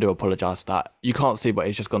I do apologize for that. You can't see, but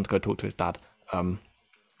he's just gone to go talk to his dad.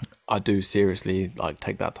 I do seriously like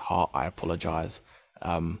take that to heart. I apologize.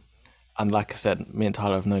 And like I said, me and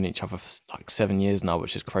Tyler have known each other for like 7 years now,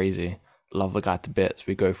 which is crazy. Love the guy to bits.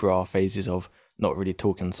 We go through our phases of not really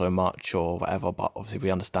talking so much or whatever, but obviously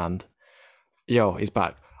we understand. Yo, he's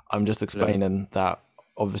back. I'm just explaining that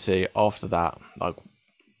obviously after that, like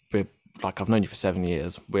we're like I've known you for 7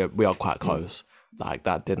 years. We are quite close. Like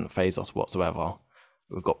that didn't phase us whatsoever.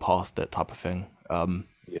 We've got past it type of thing.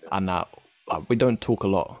 Yeah. And that like we don't talk a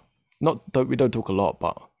lot. We don't talk a lot,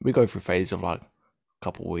 but we go through phases of like a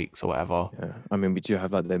couple of weeks or whatever. Yeah. I mean, we do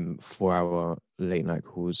have like them 4 hour late night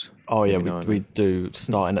calls. Oh yeah, every now and we then. do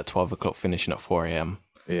starting at 12 o'clock, finishing at 4 a.m.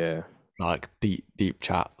 Yeah. Like deep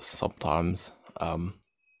chats sometimes.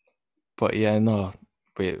 But yeah, no,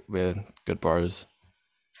 we're good bros.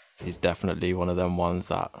 He's definitely one of them ones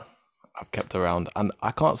that I've kept around, and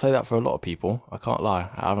I can't say that for a lot of people. I can't lie.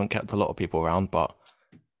 I haven't kept a lot of people around, but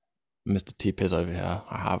Mr. T Piz over here,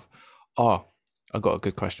 I have. Oh, I got a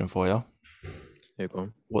good question for you. Yeah, go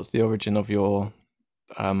on. What's the origin of your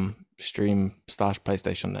stream slash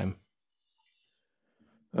PlayStation name?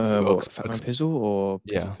 What, Fatman Pizzle or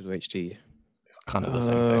Yeah, Pizzle HD? kind of the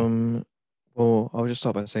same thing. Well, I'll just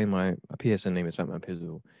start by saying my PSN name is Fatman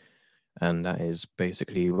Pizzle, and that is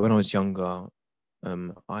basically when I was younger.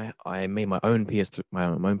 I made my own my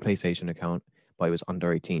own PlayStation account, but it was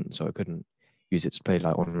under 18, so I couldn't use it to play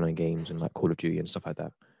like online games and like Call of Duty and stuff like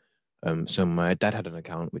that. So my dad had an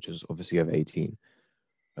account which was obviously over 18.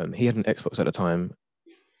 He had an Xbox at the time,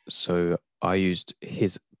 so I used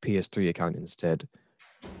his PS3 account instead.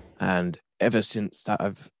 And ever since that,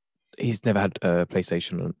 he's never had a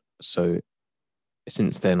PlayStation, so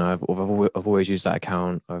since then I've always used that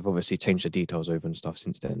account. I've obviously changed the details over and stuff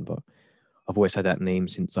since then, but I've always had that name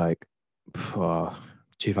since like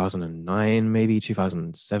 2009, maybe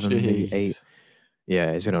 2007, maybe 8. Jeez,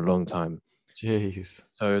 Yeah, it's been a long time. jeez.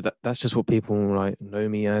 So that's just what people like know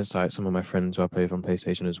me as. Like some of my friends who I play with on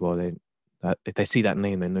PlayStation as well, that if they see that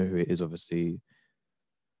name, they know who it is, obviously.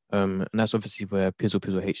 And that's obviously where Pizzle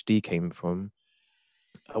HD came from.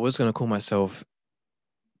 I was gonna call myself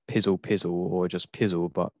Pizzle or just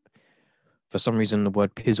Pizzle, but for some reason the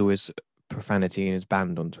word Pizzle is profanity and is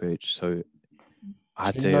banned on Twitch. So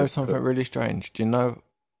I Do had you know to something put really strange? Do you know?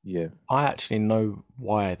 yeah. I actually know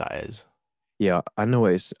why that is. Yeah, I know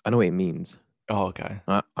I know what it means. Oh, okay.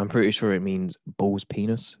 I'm pretty sure it means bull's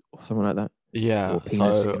penis or something like that. Yeah. Or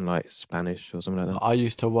penis in like Spanish or something So like I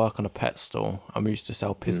used to work on a pet store, and we used to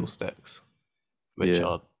sell that. pizzle sticks, which Yeah.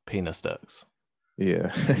 are penis sticks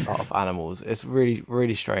Yeah. out of animals. It's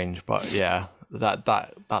really strange, but yeah,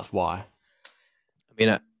 that's why. I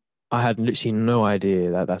mean, I had literally no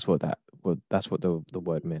idea that that's what the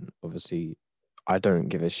word meant. Obviously, I don't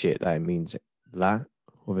give a shit that it means that.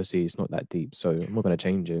 Obviously, it's not that deep, so I'm not gonna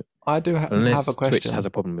change it I do have a unless Twitch has question. a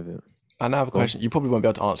problem with it. I now have a Go on. question. You probably won't be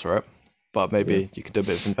able to answer it, but Yeah. maybe you could do a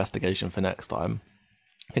bit of investigation for next time.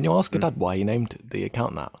 Can you ask your Mm. dad why he named the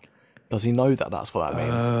account that? Does he know that that's what that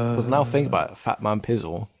means? Because now think Uh, about it, Fat Man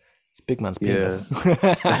Pizzle, it's big man's yeah. penis.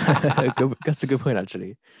 That's a good point,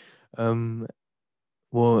 actually. Um,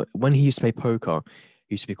 well, when he used to play poker,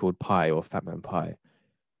 he used to be called Pie or Fat Man Pie.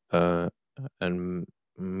 Uh, and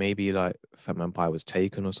maybe like Fat Man Pie was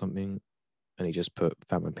taken or something, and he just put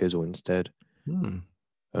Fat Man Pizzle instead. Hmm.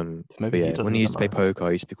 So But maybe he yeah, when doesn't he even used to play know. poker,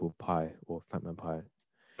 I used to be called Pie or Fat Man Pie.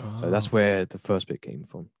 So Oh, that's where the first bit came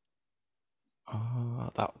from.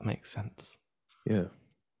 that makes sense. Yeah.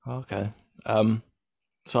 Okay. Um,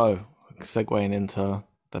 so segueing into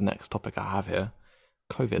the next topic I have here,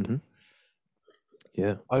 COVID. Hmm.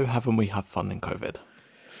 Yeah. Oh, haven't we had fun in COVID?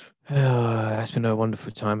 It's been a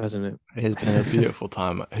wonderful time, hasn't it? It has been a beautiful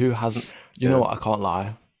time. Who hasn't? You know Yeah. what? I can't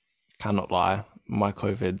lie. Cannot lie. My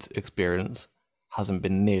COVID experience hasn't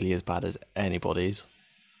been nearly as bad as anybody's.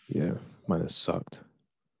 Yeah. Mine has sucked.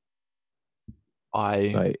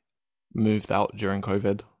 I Like, moved out during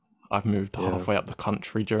COVID. I've moved yeah. halfway up the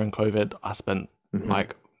country during COVID. I spent Hmm.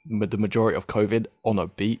 like the majority of COVID on a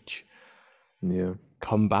beach. Yeah.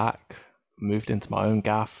 Come back, moved into my own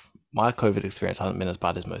gaff. My COVID experience hasn't been as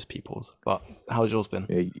bad as most people's, but how's yours been?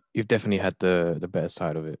 Yeah. You've definitely had the better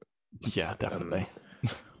side of it. Yeah, definitely.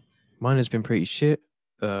 Mine has been pretty shit.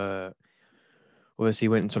 Uh, Obviously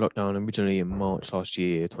went into lockdown originally in March last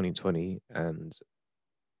year, 2020, and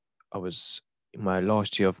I was in my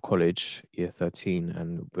last year of college, year 13,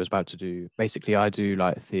 and was about to do basically I do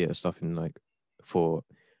like theatre stuff in like for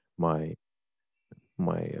my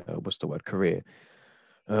what's the word, career.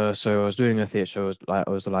 So I was doing a theatre show. I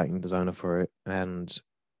was the lighting designer for it, and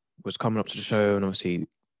was coming up to the show, and obviously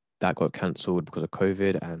that got cancelled because of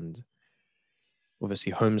COVID, and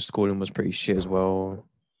obviously homeschooling was pretty shit as well.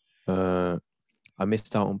 I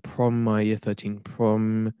missed out on prom, my year 13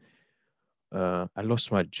 prom. I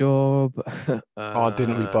lost my job. Oh,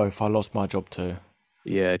 didn't we uh, both? I lost my job too.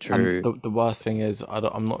 yeah, And true. the worst thing is,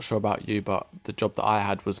 I'm not sure about you, but the job that I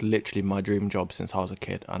had was literally my dream job since I was a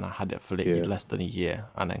kid, and I had it for literally Yeah. less than a year,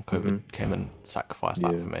 and then COVID Hmm. came and sacrificed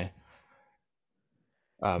that Yeah. for me.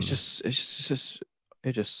 It's Um, just,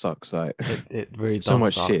 it just sucks. Like, it really so does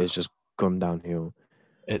much shit has suck. just gone downhill.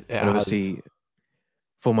 It And has. obviously,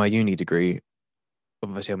 for my uni degree,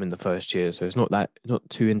 obviously I'm in the first year, so it's not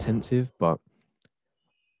too intensive, but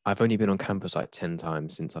I've only been on campus like 10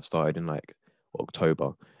 times since I've started in like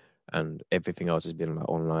October, and everything else has been like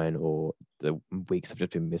online, or the weeks have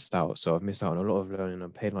just been missed out. So I've missed out on a lot of learning.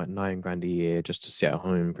 I'm paying like 9 grand a year just to sit at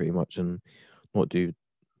home pretty much and not do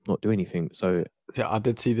not do anything. So See, I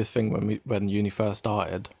did see this thing when uni first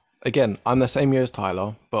started. Again, I'm the same year as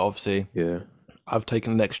Tyler, but obviously yeah, I've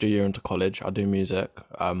taken an extra year into college. I do music.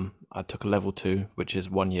 I took a level 2, which is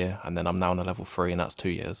 1 year, and then I'm now on a level 3, and that's 2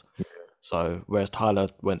 years. So whereas Tyler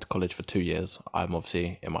went to college for 2 years, I'm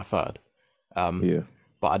obviously in my third. yeah,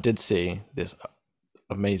 But I did see this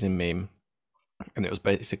amazing meme, and it was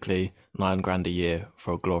basically 9 grand a year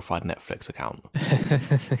for a glorified Netflix account,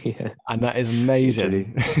 yeah, and that is literally,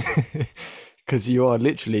 amazing because you are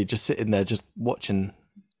literally just sitting there just watching.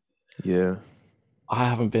 yeah, I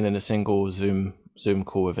haven't been in a single Zoom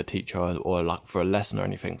call with a teacher or like for a lesson or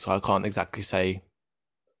anything, so I can't exactly say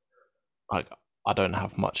like I don't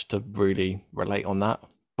have much to really relate on that.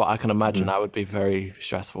 But I can imagine mhm, that would be very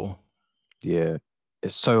stressful. yeah.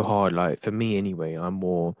 It's so hard. Like for me anyway, I'm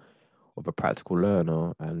more of a practical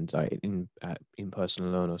learner and in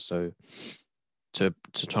person learner. So to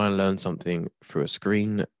try and learn something through a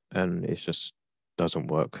screen, and it just doesn't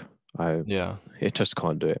work. I Yeah. it just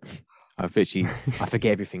can't do it. I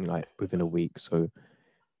forget everything like within a week, so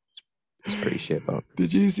it's pretty shit. But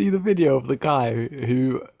Did you see the video of the guy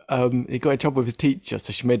who he got in trouble with his teacher,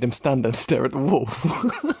 so she made him stand and stare at the wall?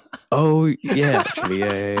 oh yeah, actually,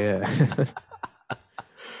 yeah.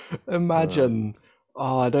 uh, Imagine.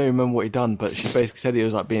 Oh, I don't remember what he done, but she basically said he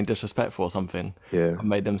was like being disrespectful or something, yeah. and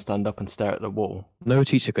made them stand up and stare at the wall. No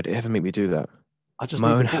teacher could ever make me do that. I In just my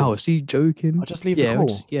leave the own call. house. Are you joking? I just leave the Yeah, call.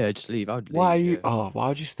 just leave. I'd Why are leave. you? Yeah, Oh, why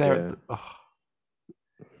would you stare at yeah. the? Oh,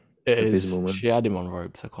 it It's is. abysmal, man. She had him on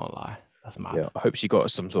ropes. I can't lie. That's Yeah, mad. I hope she got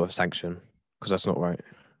some sort of sanction because that's not right.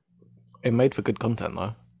 It made for good content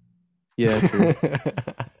though. Yeah, true.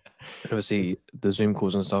 And obviously, the Zoom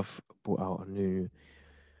calls and stuff brought out a new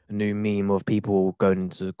meme of people going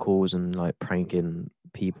into calls and like pranking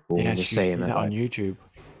people and just Yes, you saying see that that on like, YouTube.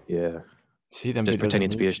 yeah, See them just videos on pretending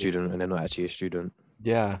to be a YouTube. student and they're not actually a student.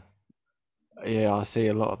 Yeah, yeah, I see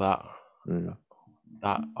a lot of that. Mm.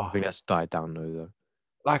 That I think that's died down though.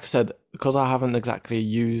 like I said, because I haven't exactly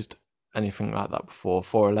used anything like that before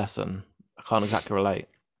for a lesson, I can't exactly relate.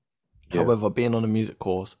 Yeah, However, being on a music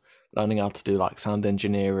course, learning how to do like sound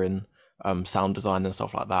engineering, sound design and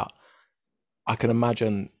stuff like that, I can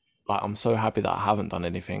imagine. Like, I'm so happy that I haven't done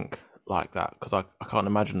anything like that because I can't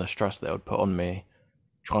imagine the stress that it would put on me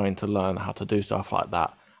trying to learn how to do stuff like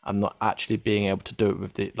that and not actually being able to do it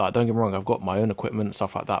with the like. Don't get me wrong, I've got my own equipment and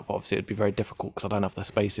stuff like that, but obviously it'd be very difficult because I don't have the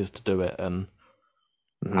spaces to do it hmm,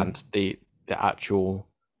 and the actual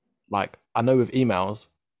like I know with emails,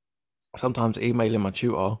 sometimes emailing my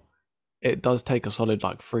tutor, it does take a solid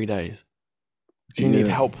like 3 days. If you need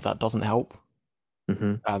yeah, help, that doesn't help,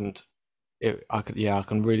 hmm, and I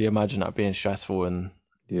can really imagine that being stressful, and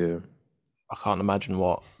yeah, I can't imagine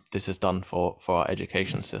what this has done for our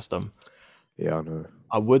education system. yeah. I know.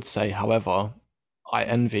 I would say, however, I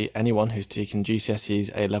envy anyone who's taking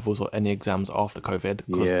GCSEs, A levels, or any exams after COVID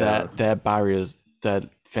because Yeah, their barriers, their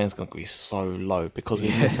things going to be so low because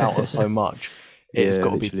we've missed out on yeah, so much. It's yeah. got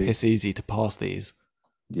to be Literally, piss easy to pass these,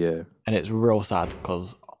 yeah, and it's real sad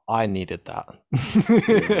because I needed yeah.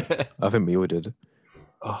 that. I think we all did,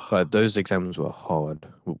 Oh, but those exams were hard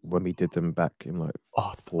when we did them back in like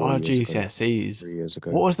oh, four our years ago, GCSEs. 3 years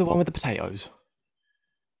ago. What was the one with the potatoes?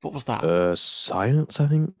 What was that? Science, I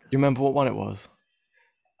think. You remember what one it was?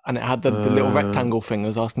 And it had the little Uh, rectangle thing. I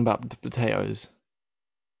was asking about the potatoes.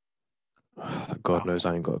 God Oh, knows,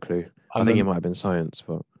 I ain't got a clue. I I think it remember. might have been science,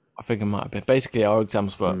 but I think it might have been. Basically, our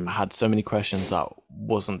exams mm, had so many questions that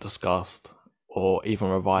wasn't discussed or even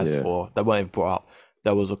revised yeah, for. They weren't even brought up.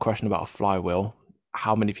 There was a question about a flywheel.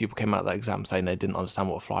 How many people came out of that exam saying they didn't understand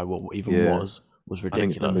what a flywheel even yeah. was I think the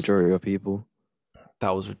ridiculous. majority of people.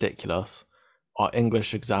 That was ridiculous. Our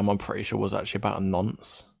English exam, I'm pretty sure, was actually about a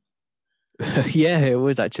nonce. Yeah, it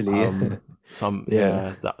was actually. Yeah, Some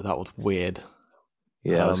yeah, yeah, that was weird.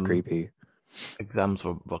 Yeah, it was Um, creepy. exams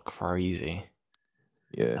were crazy.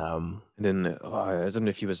 Yeah. Um, And then I don't know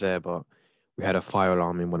if you was there, but we had a fire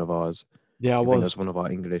alarm in one of ours. yeah, I I think that was. was one of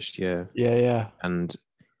our English, yeah. Yeah, yeah. And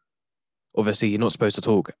obviously you're not supposed to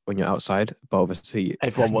talk when you're outside, but obviously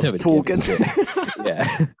Everyone was never did we ever talking. use it.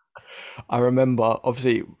 Yeah. I remember,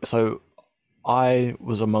 obviously, so I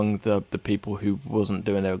was among the people who wasn't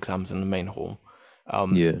doing their exams in the main hall.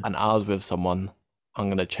 Yeah. And I was with someone. I'm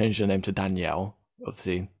gonna change the name to Danielle,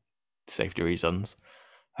 obviously, safety reasons.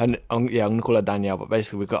 And yeah, I'm gonna call her Danielle. But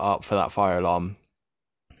basically, we got up for that fire alarm.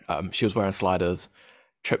 She was wearing sliders,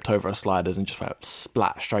 tripped over her sliders, and just went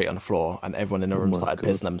splat straight on the floor. And everyone in the Oh room my started God.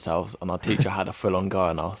 pissing themselves. And our teacher had a full on go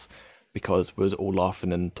on us because we was all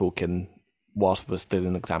laughing and talking whilst we were still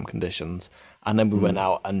in exam conditions. And then we went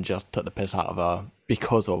out and just took the piss out of her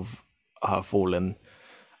because of her falling.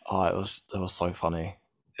 Oh, it was so funny.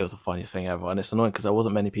 It was the funniest thing ever, and it's annoying because there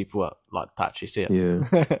wasn't many people that like to actually see Yeah.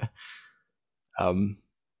 it. um,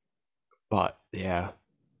 but yeah,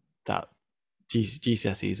 that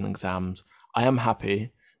GCSEs and exams. I am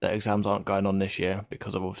happy that exams aren't going on this year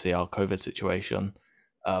because of obviously our COVID situation.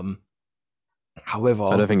 Um, I however,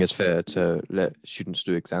 don't think it's fair to let students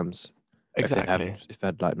do exams exactly, if they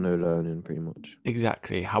had like no learning pretty much.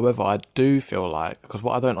 exactly. However, I do feel like because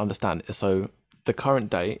what I don't understand is so the current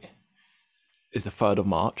date is the 3rd of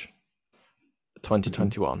March,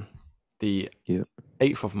 2021. The Yeah.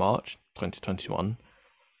 8th of March, 2021.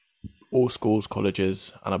 All schools,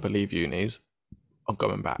 colleges, and I believe unis are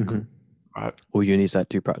going back, Mm-hmm. right? Or unis that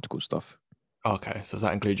do practical stuff. Okay, so does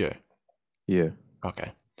that include you? Yeah.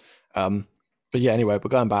 Okay. Um, but yeah, anyway, we're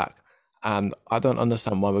going back, and I don't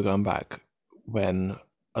understand why we're going back when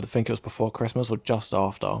I think it was before Christmas or just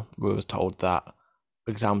after we was told that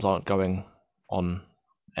exams aren't going on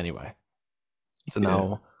anyway. So Yeah.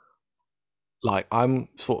 now, like, I'm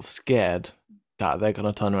sort of scared that they're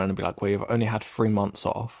gonna turn around and be like, "Well, you've only had 3 months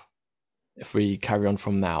off. If we carry on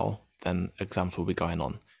from now, then exams will be going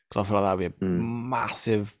on." Because I feel like that would be a Mm.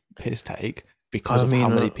 massive piss take because I of how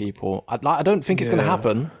mean, many people. I don't think it's going to yeah.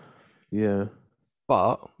 happen, Yeah.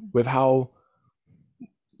 but with how,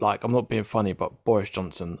 like, I'm not being funny, but Boris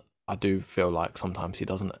Johnson, I do feel like sometimes he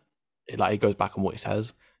doesn't, like, he goes back on what he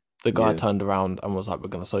says. The guy Yeah. turned around and was like, "We're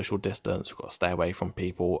going to social distance, we've got to stay away from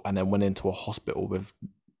people," and then went into a hospital with,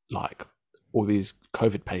 like, all these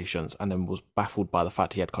COVID patients and then was baffled by the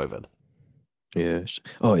fact he had COVID. Yeah.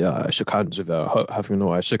 Oh yeah, I shook hands with having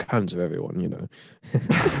no, I shook hands with everyone, you know.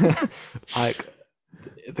 Like,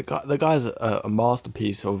 the guy's a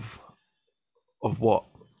masterpiece of what.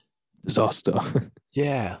 Disaster.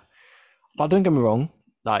 Yeah, like, don't get me wrong,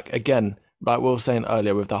 like, again, like we were saying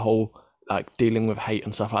earlier with the whole like dealing with hate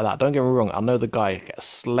and stuff like that, don't get me wrong, I know the guy gets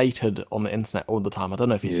slated on the internet all the time. I don't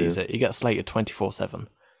know if he Yeah. sees it. He gets slated 24/7.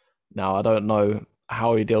 Now I don't know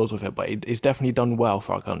how he deals with it, but he's definitely done well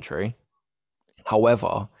for our country.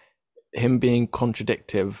 However, him being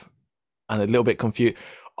contradictive and a little bit confused.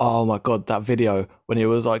 Oh my god, that video when he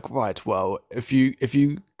was like, right, well, if you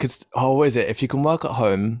could, oh, what is it? If you can work at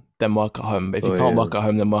home, then work at home. But if you Oh can't yeah. work at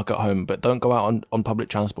home, then work at home. But don't go out on public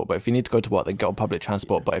transport. But if you need to go to work, then get on public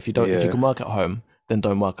transport. But if you don't, if you Yeah. can work at home, then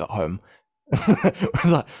don't work at home. I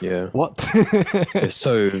was like, Yeah. what? It's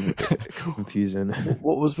so confusing.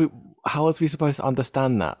 What was we? How was we supposed to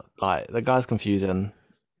understand that? Like, the guy's confusing.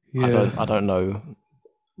 I Yeah. don't know.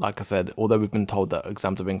 Like I said, although we've been told that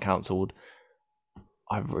exams have been cancelled,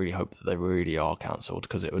 I really hope that they really are cancelled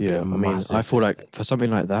because it would be Yeah. a I mean, I massive feel like mistake. for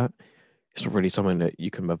something like that, it's not really something that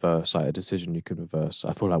you can reverse, like a decision you can reverse.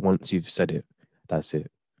 I feel like once you've said it, that's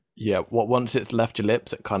it. Yeah, once it's left your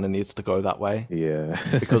lips, it kind of needs to go that way. Yeah.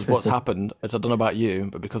 Because what's happened is, I don't know about you,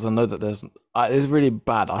 but because I know that it's really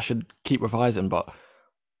bad. I should keep revising, but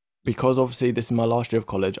because obviously this is my last year of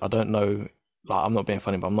college, I don't know. Like, I'm not being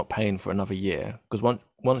funny, but I'm not paying for another year because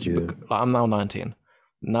once you Yeah. like, I'm now 19.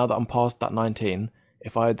 Now that I'm past that 19,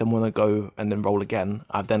 if I then want to go and then roll again,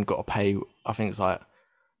 I've then got to pay. I think it's like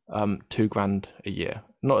 £2,000 a year.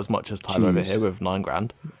 Not as much as Tyler over Jeez. here with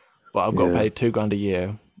 £9,000, but I've got to Yeah. pay £2,000 a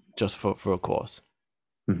year just for a course.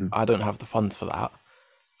 Hmm. I don't have the funds for that,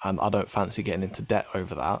 and I don't fancy getting into debt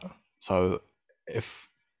over that. So if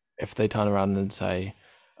they turn around and say,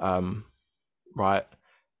 right,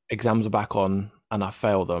 exams are back on and I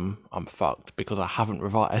fail them, I'm fucked because I haven't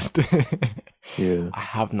revised. Yeah. I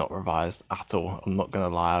have not revised at all. I'm not gonna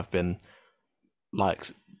lie. I've been, like,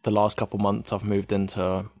 the last couple months I've moved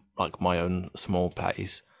into like my own small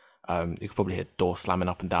place. You could probably hear doors slamming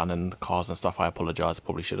up and down and cars and stuff. I apologize.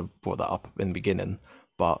 Probably should have brought that up in the beginning,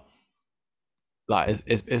 but like,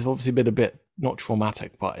 it's obviously been a bit not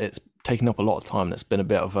traumatic, but it's taken up a lot of time. It's been a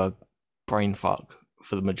bit of a brain fuck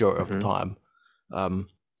for the majority of the Hmm. time.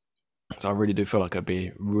 So I really do feel like it'd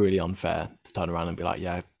be really unfair to turn around and be like,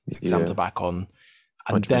 yeah, exams Yeah, are back on,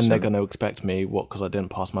 and then they're 100%. going to expect me because I didn't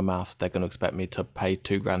pass my maths. They're going to expect me to pay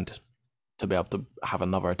 £2,000 to be able to have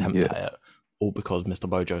another attempt Yeah, at it, all because Mr.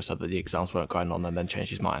 Bojo said that the exams weren't going on and then changed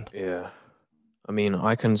his mind. yeah. I mean,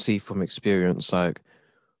 I can see from experience, like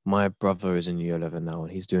my brother is in year 11 now,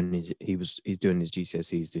 and he's doing his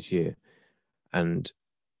GCSEs this year, and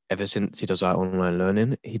ever since he does like online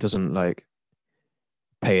learning, he doesn't like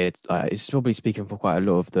pay it. It's probably speaking for quite a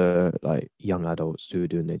lot of the like young adults who are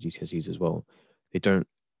doing their GCSEs as well. They don't.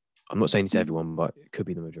 I'm not saying it's everyone, but it could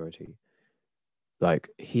be the majority. Like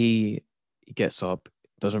he gets up,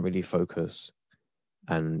 doesn't really focus,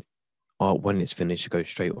 and when it's finished, he goes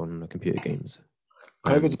straight on the computer games.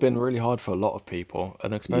 COVID's And been really hard for a lot of people,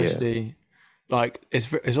 and yeah, especially like it's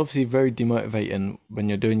obviously very demotivating when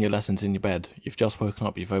you're doing your lessons in your bed. You've just woken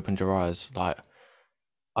up, you've opened your eyes. Like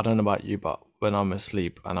I don't know about you, but when I'm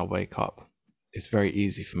asleep and I wake up, it's very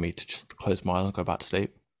easy for me to just close my eyes and go back to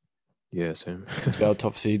sleep. yeah, so So to be able to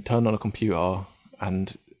obviously turn on a computer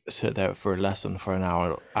and sit there for a lesson for an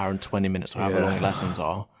hour and 20 minutes, or however long yeah, lessons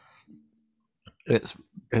are, it's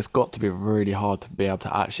it's got to be really hard to be able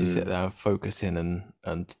to actually sit mm, there and focus in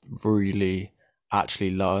and really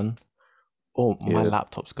actually learn. Oh, my yeah,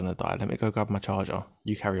 laptop's gonna die. Let me go grab my charger.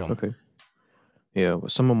 You carry on. okay, yeah. Well,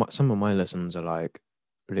 some of my lessons are like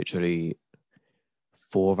literally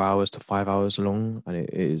 4 hours to 5 hours long, and it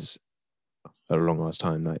is a long ass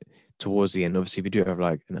time. Like towards the end, obviously we do have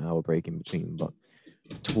like an hour break in between, but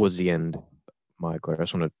towards the end, my God, I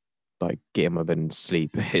just want to like get in my bed and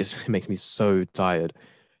sleep. It makes me so tired,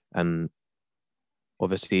 and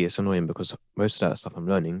obviously it's annoying because most of that stuff I'm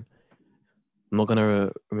learning, I'm not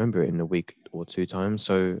gonna remember it in a week or two times.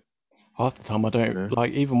 So Half the time I you don't know,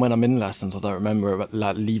 like, even when I'm in lessons, I don't remember it,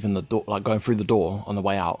 like leaving the door, like going through the door on the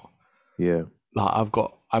way out. yeah, Like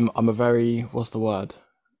I'm a very, what's the word?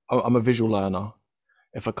 I'm a visual learner.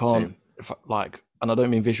 If I can't, same, if I, like, and I don't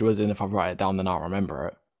mean visual as in if I write it down then I'll remember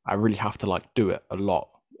it. I really have to like do it a lot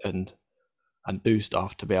and do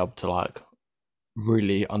stuff to be able to like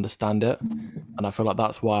really understand it. And I feel like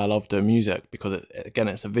that's why I love doing music, because again,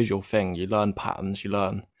 it's a visual thing. You learn patterns, you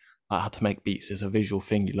learn like how to make beats. It's a visual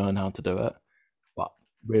thing. You learn how to do it. But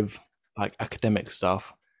with like academic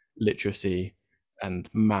stuff, literacy and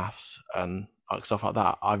maths and like stuff like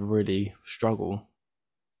that, I really struggle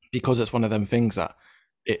because it's one of them things that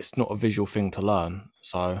it's not a visual thing to learn.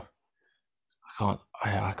 So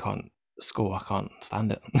I can't school. I can't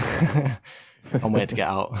stand it. Can't wait to get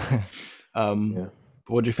out. yeah.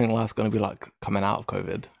 But what do you think life's going to be like coming out of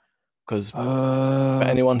COVID? Because for Uh,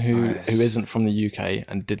 anyone who nice. isn't from the UK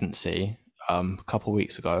and didn't see, a couple of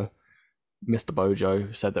weeks ago, Mr.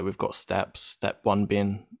 Bojo said that we've got steps. Step one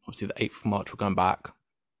being obviously the 8th of March, we're going back.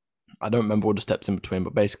 I don't remember all the steps in between,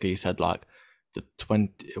 but basically he said like the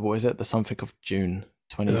 20, what is it? The something of June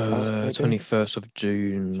 21st, maybe? 21st of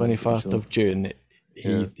June, I'm pretty 21st sure. of June,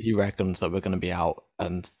 Yeah, he reckons that we're going to be out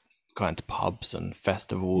and going to pubs and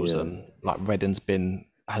festivals, yeah, and like Reading's been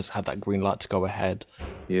has had that green light to go ahead.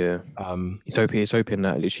 yeah. Um, He's hoping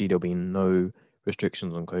that literally there'll be no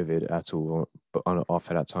restrictions on COVID at all, but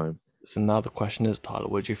after that time. so now the question is, Tyler,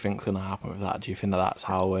 what do you think's going to happen with that? Do you think that that's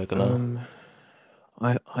how we're gonna? Um,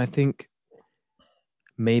 I think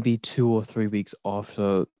maybe 2 or 3 weeks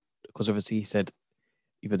after, because obviously he said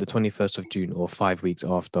either the 21st of June or 5 weeks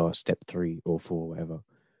after step 3 or 4, whatever.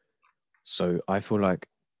 So I feel like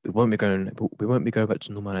we won't be going back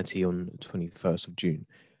to normality on the 21st of June,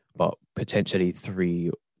 but potentially 3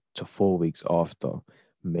 to 4 weeks after,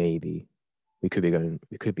 maybe we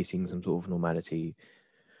could be seeing some sort of normality,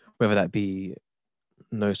 whether that be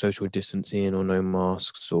no social distancing or no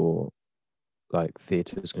masks, or like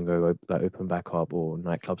theaters can go like open back up, or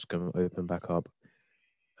nightclubs can open back up.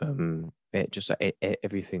 It just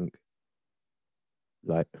everything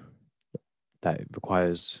like that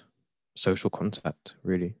requires social contact,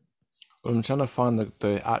 really. I'm trying to find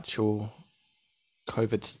the actual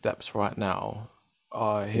COVID steps right now.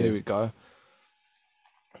 Yeah, Here we go.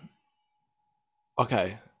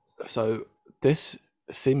 Okay, so this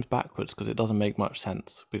seems backwards because it doesn't make much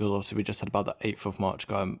sense, because obviously we just said about the 8th of March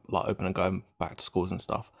going like open and going back to schools and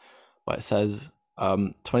stuff. But it says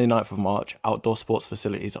 29th of March, outdoor sports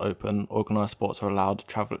facilities open, organised sports are allowed,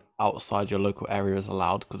 travel outside your local area is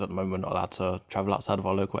allowed, because at the moment we're not allowed to travel outside of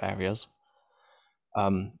our local areas.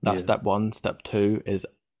 That's yeah, step one. Step two is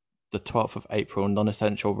the 12th of April,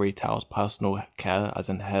 non-essential retails, personal care, as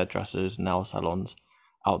in hairdressers, nail salons,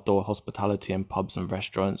 outdoor hospitality and pubs and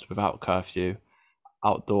restaurants without curfew,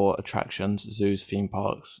 outdoor attractions, zoos, theme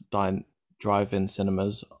parks, drive-in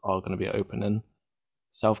cinemas are going to be opening.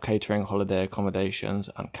 self-catering holiday accommodations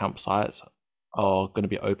and campsites are going to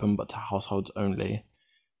be open, but to households only.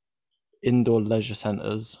 Indoor leisure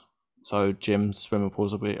centres, so gyms, swimming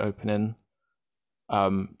pools will be opening.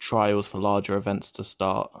 Trials for larger events to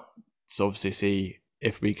start. So obviously see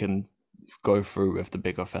if we can go through with the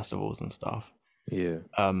bigger festivals and stuff. Yeah.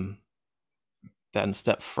 Then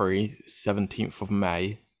step 3, 17th of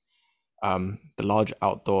May, the large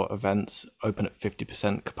outdoor events open at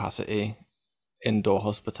 50% capacity. Indoor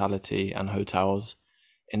hospitality and hotels,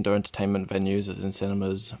 indoor entertainment venues as in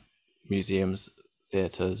cinemas, museums,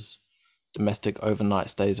 theatres, domestic overnight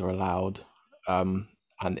stays are allowed, and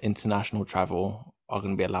international travel are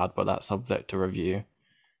going to be allowed, but that's subject to review.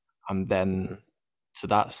 And then, so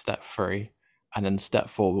that's step 3. And then step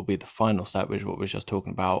 4 will be the final step, which is what we were just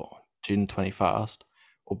talking about, June 21st,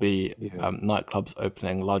 will be nightclubs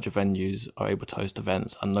opening, larger venues are able to host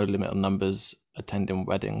events, and no limit on numbers attending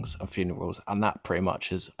weddings and funerals. And that pretty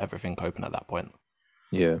much is everything open at that point.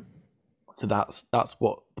 Yeah. So that's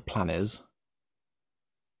what the plan is.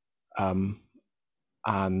 And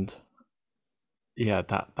yeah,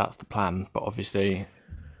 that's the plan. But obviously,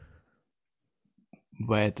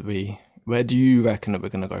 where do you reckon that we're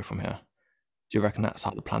going to go from here? Do you reckon that's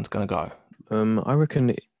how the plan's going to go? I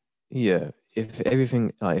reckon, yeah, if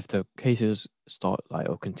everything, like if the cases start like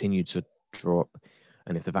or continue to drop,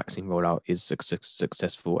 and if the vaccine rollout is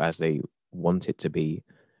successful as they want it to be,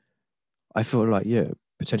 I feel like, yeah,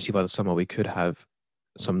 potentially by the summer we could have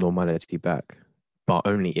some normality back, but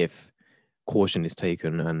only if caution is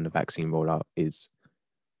taken and the vaccine rollout is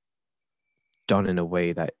done in a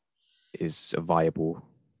way that is viable.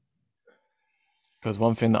 Because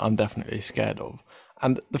one thing that I'm definitely scared of,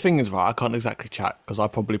 and the thing is, right, I can't exactly chat because I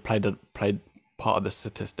probably played part of the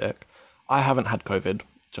statistic. I haven't had COVID,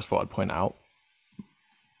 just thought I'd point out.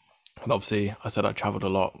 And obviously, I said I travelled a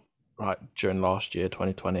lot, right, during last year,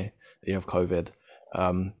 2020, the year of COVID,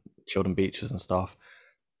 chilled on beaches and stuff.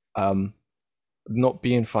 Not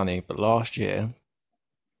being funny, but last year,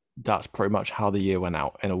 that's pretty much how the year went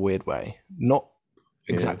out in a weird way. Not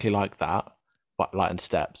exactly like that, but like in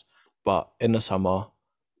steps. But in the summer,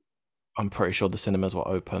 I'm pretty sure the cinemas were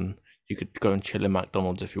open. You could go and chill in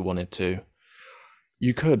McDonald's if you wanted to.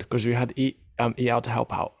 You could, because we had eat out to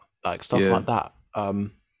help out, like stuff like that.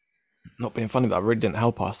 Not being funny, that really didn't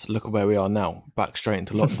help us. Look at where we are now, back straight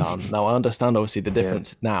into lockdown. Now I understand, obviously, the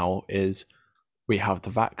difference now is we have the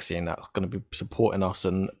vaccine that's going to be supporting us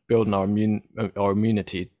and building our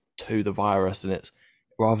immunity to the virus, and it's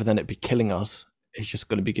rather than it be killing us, it's just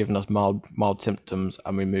going to be giving us mild symptoms,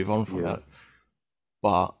 and we move on from it.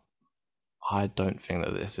 But I don't think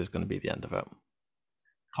that this is going to be the end of it.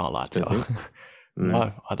 Can't lie to you.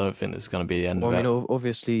 No, I don't think this is going to be the end of it. I mean,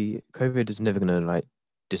 obviously, COVID is never going to like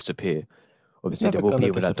disappear. Obviously, there will be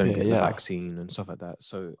people that don't get the vaccine and stuff like that.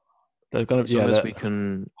 So there's going to be, as long as we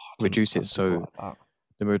can reduce it, so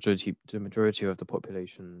the majority of the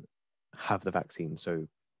population have the vaccine, so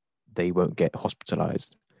they won't get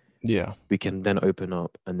hospitalized. Yeah, we can then open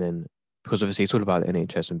up, and then because obviously it's all about the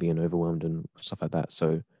NHS and being overwhelmed and stuff like that.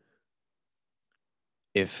 So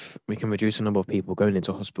if we can reduce the number of people going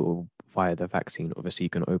into hospital via the vaccine, obviously you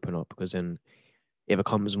can open up, because then it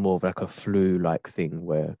becomes more of like a flu-like thing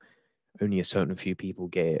where only a certain few people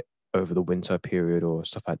get it over the winter period or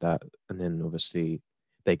stuff like that, and then obviously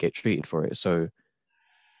they get treated for it. So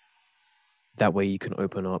that way you can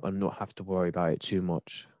open up and not have to worry about it too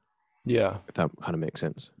much. Yeah, if that kind of makes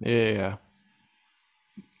sense. Yeah.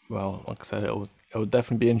 Well, like I said, it'll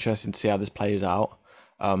definitely be interesting to see how this plays out.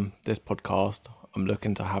 This podcast I'm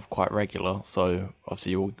looking to have quite regular, so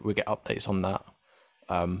obviously we'll get updates on that,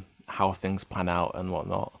 how things plan out and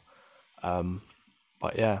whatnot.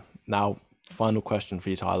 But yeah, now final question for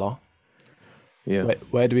you, Tyler. Yeah.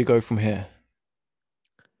 Where do we go from here?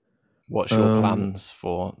 What's your plans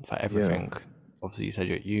for everything? Obviously, you said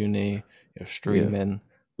you're at uni, you're streaming,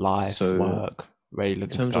 life, work. Where are you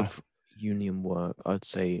looking to go? In terms of uni and work, I'd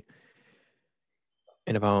say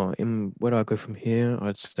where do I go from here?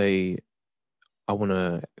 I'd say I want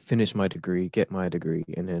to finish my degree, get my degree,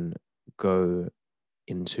 and then go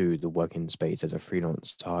into the working space as a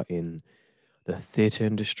freelancer in the theatre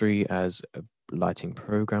industry as a lighting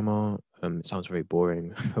programmer. It sounds very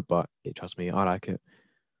boring, but trust me, I like it.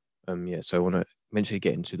 So I want to eventually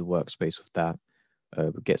get into the workspace with that,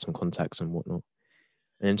 get some contacts and whatnot.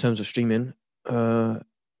 And in terms of streaming, I'm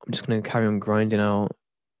just gonna carry on grinding out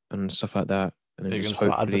and stuff like that, and then just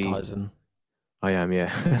start advertising. I am,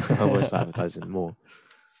 yeah. I will start advertising more.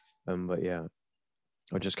 But yeah,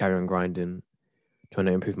 I'll just carry on grinding, trying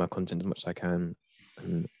to improve my content as much as I can,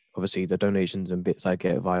 and obviously the donations and bits I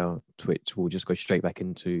get via Twitch will just go straight back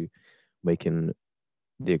into making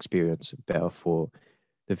the experience better for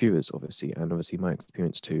the viewers, obviously, and obviously my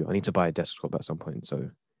experience too. I need to buy a desktop at some point, so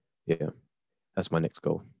yeah, that's my next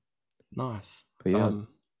goal. Nice. But yeah,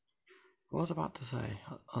 What was I about to say?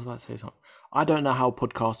 I was about to say something. I don't know how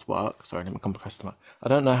podcasts work. Sorry, let me come to customer. I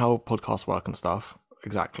don't know how podcasts work and stuff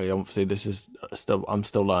exactly. Obviously, this is I'm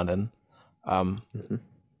still learning. mhm.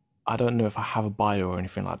 I don't know if I have a bio or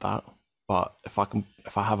anything like that. But if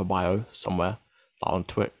I have a bio somewhere, like on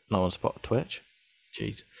Twitch, no, on Twitch.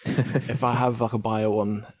 Jeez. If I have like a bio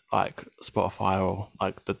on like Spotify or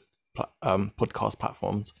like the podcast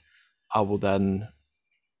platforms, I will then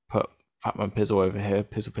put Fatman Pizzle over here,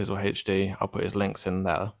 Pizzle HD. I'll put his links in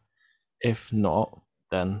there. If not,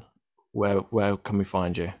 then where can we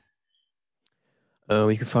find you?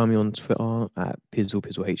 You can find me on Twitter at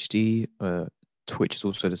PizzlePizzleHD. Twitch is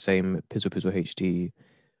also the same, PizzlePizzleHD.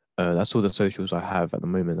 That's all the socials I have at the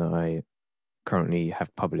moment that I currently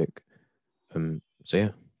have public. So yeah,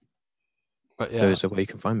 But yeah, those are where you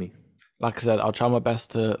can find me. like I said, I'll try my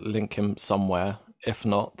best to link him somewhere. If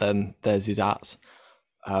not, then there's his ats.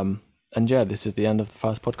 And yeah, this is the end of the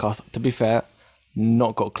first podcast. To be fair,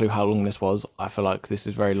 not got a clue how long this was. I feel like this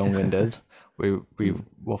is very long-winded. we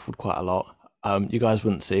waffled quite a lot. You guys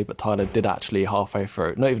wouldn't see, but Tyler did actually halfway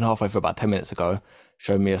through, not even halfway through, about 10 minutes ago,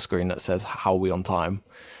 show me a screen that says, "How are we on time?"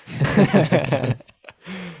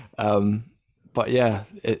 But yeah,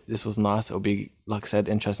 this was nice. It'll be, like I said,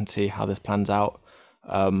 interesting to see how this plans out.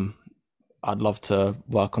 I'd love to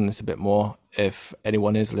work on this a bit more. If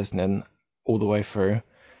anyone is listening all the way through,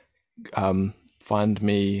 find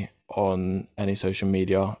me on any social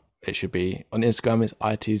media. It should be on Instagram. It's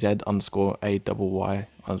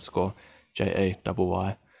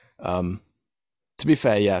ITZ_AYY_JAYY. To be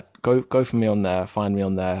fair, yeah, go for me on there. Find me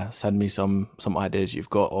on there. Send me some ideas you've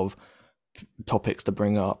got of topics to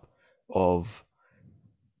bring up, of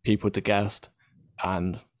people to guest,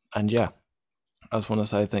 and yeah, I just want to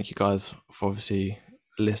say thank you guys for obviously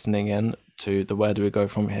listening in to the Where Do We Go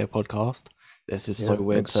From Here podcast. This is so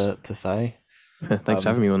weird to say. Thanks for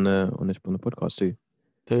having me on the podcast too.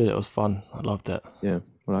 Dude, it was fun. I loved it. Yeah,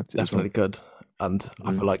 I liked it. Definitely good. And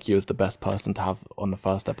I feel like you was the best person to have on the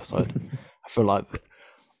first episode. I feel like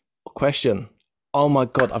question. Oh my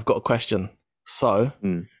god, I've got a question. So,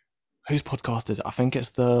 whose podcast is it? I think it's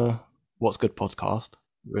the What's Good podcast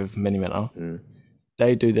with Mini Minter.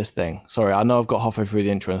 They do this thing. Sorry, I know I've got halfway through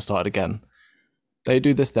the intro and started again. They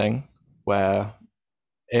do this thing where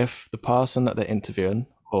if the person that they're interviewing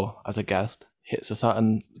or as a guest hits a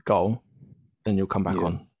certain goal, then you'll come back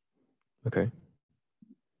on. Okay.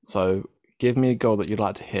 So give me a goal that you'd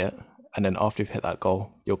like to hit, and then after you've hit that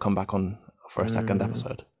goal, you'll come back on for a second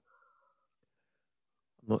episode.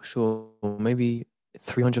 I'm not sure. Maybe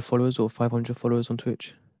 300 followers or 500 followers on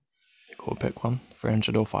Twitch. Cool, pick one.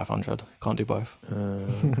 300 or 500. Can't do both.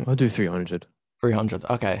 I'll do 300. 300.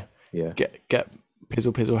 Okay. Yeah. Get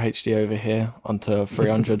Pizzle HD over here onto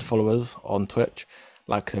 300 followers on Twitch.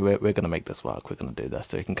 Like we're gonna make this work. We're gonna do this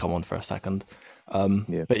so you can come on for a second.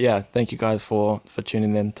 But yeah, thank you guys for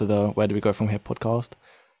tuning in to the Where Do We Go From Here podcast.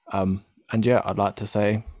 And yeah, I'd like to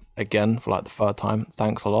say again for like the third time,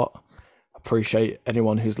 thanks a lot. Appreciate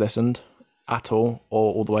anyone who's listened at all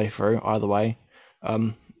or all the way through, either way.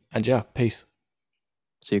 And yeah, peace.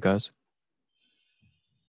 See you guys.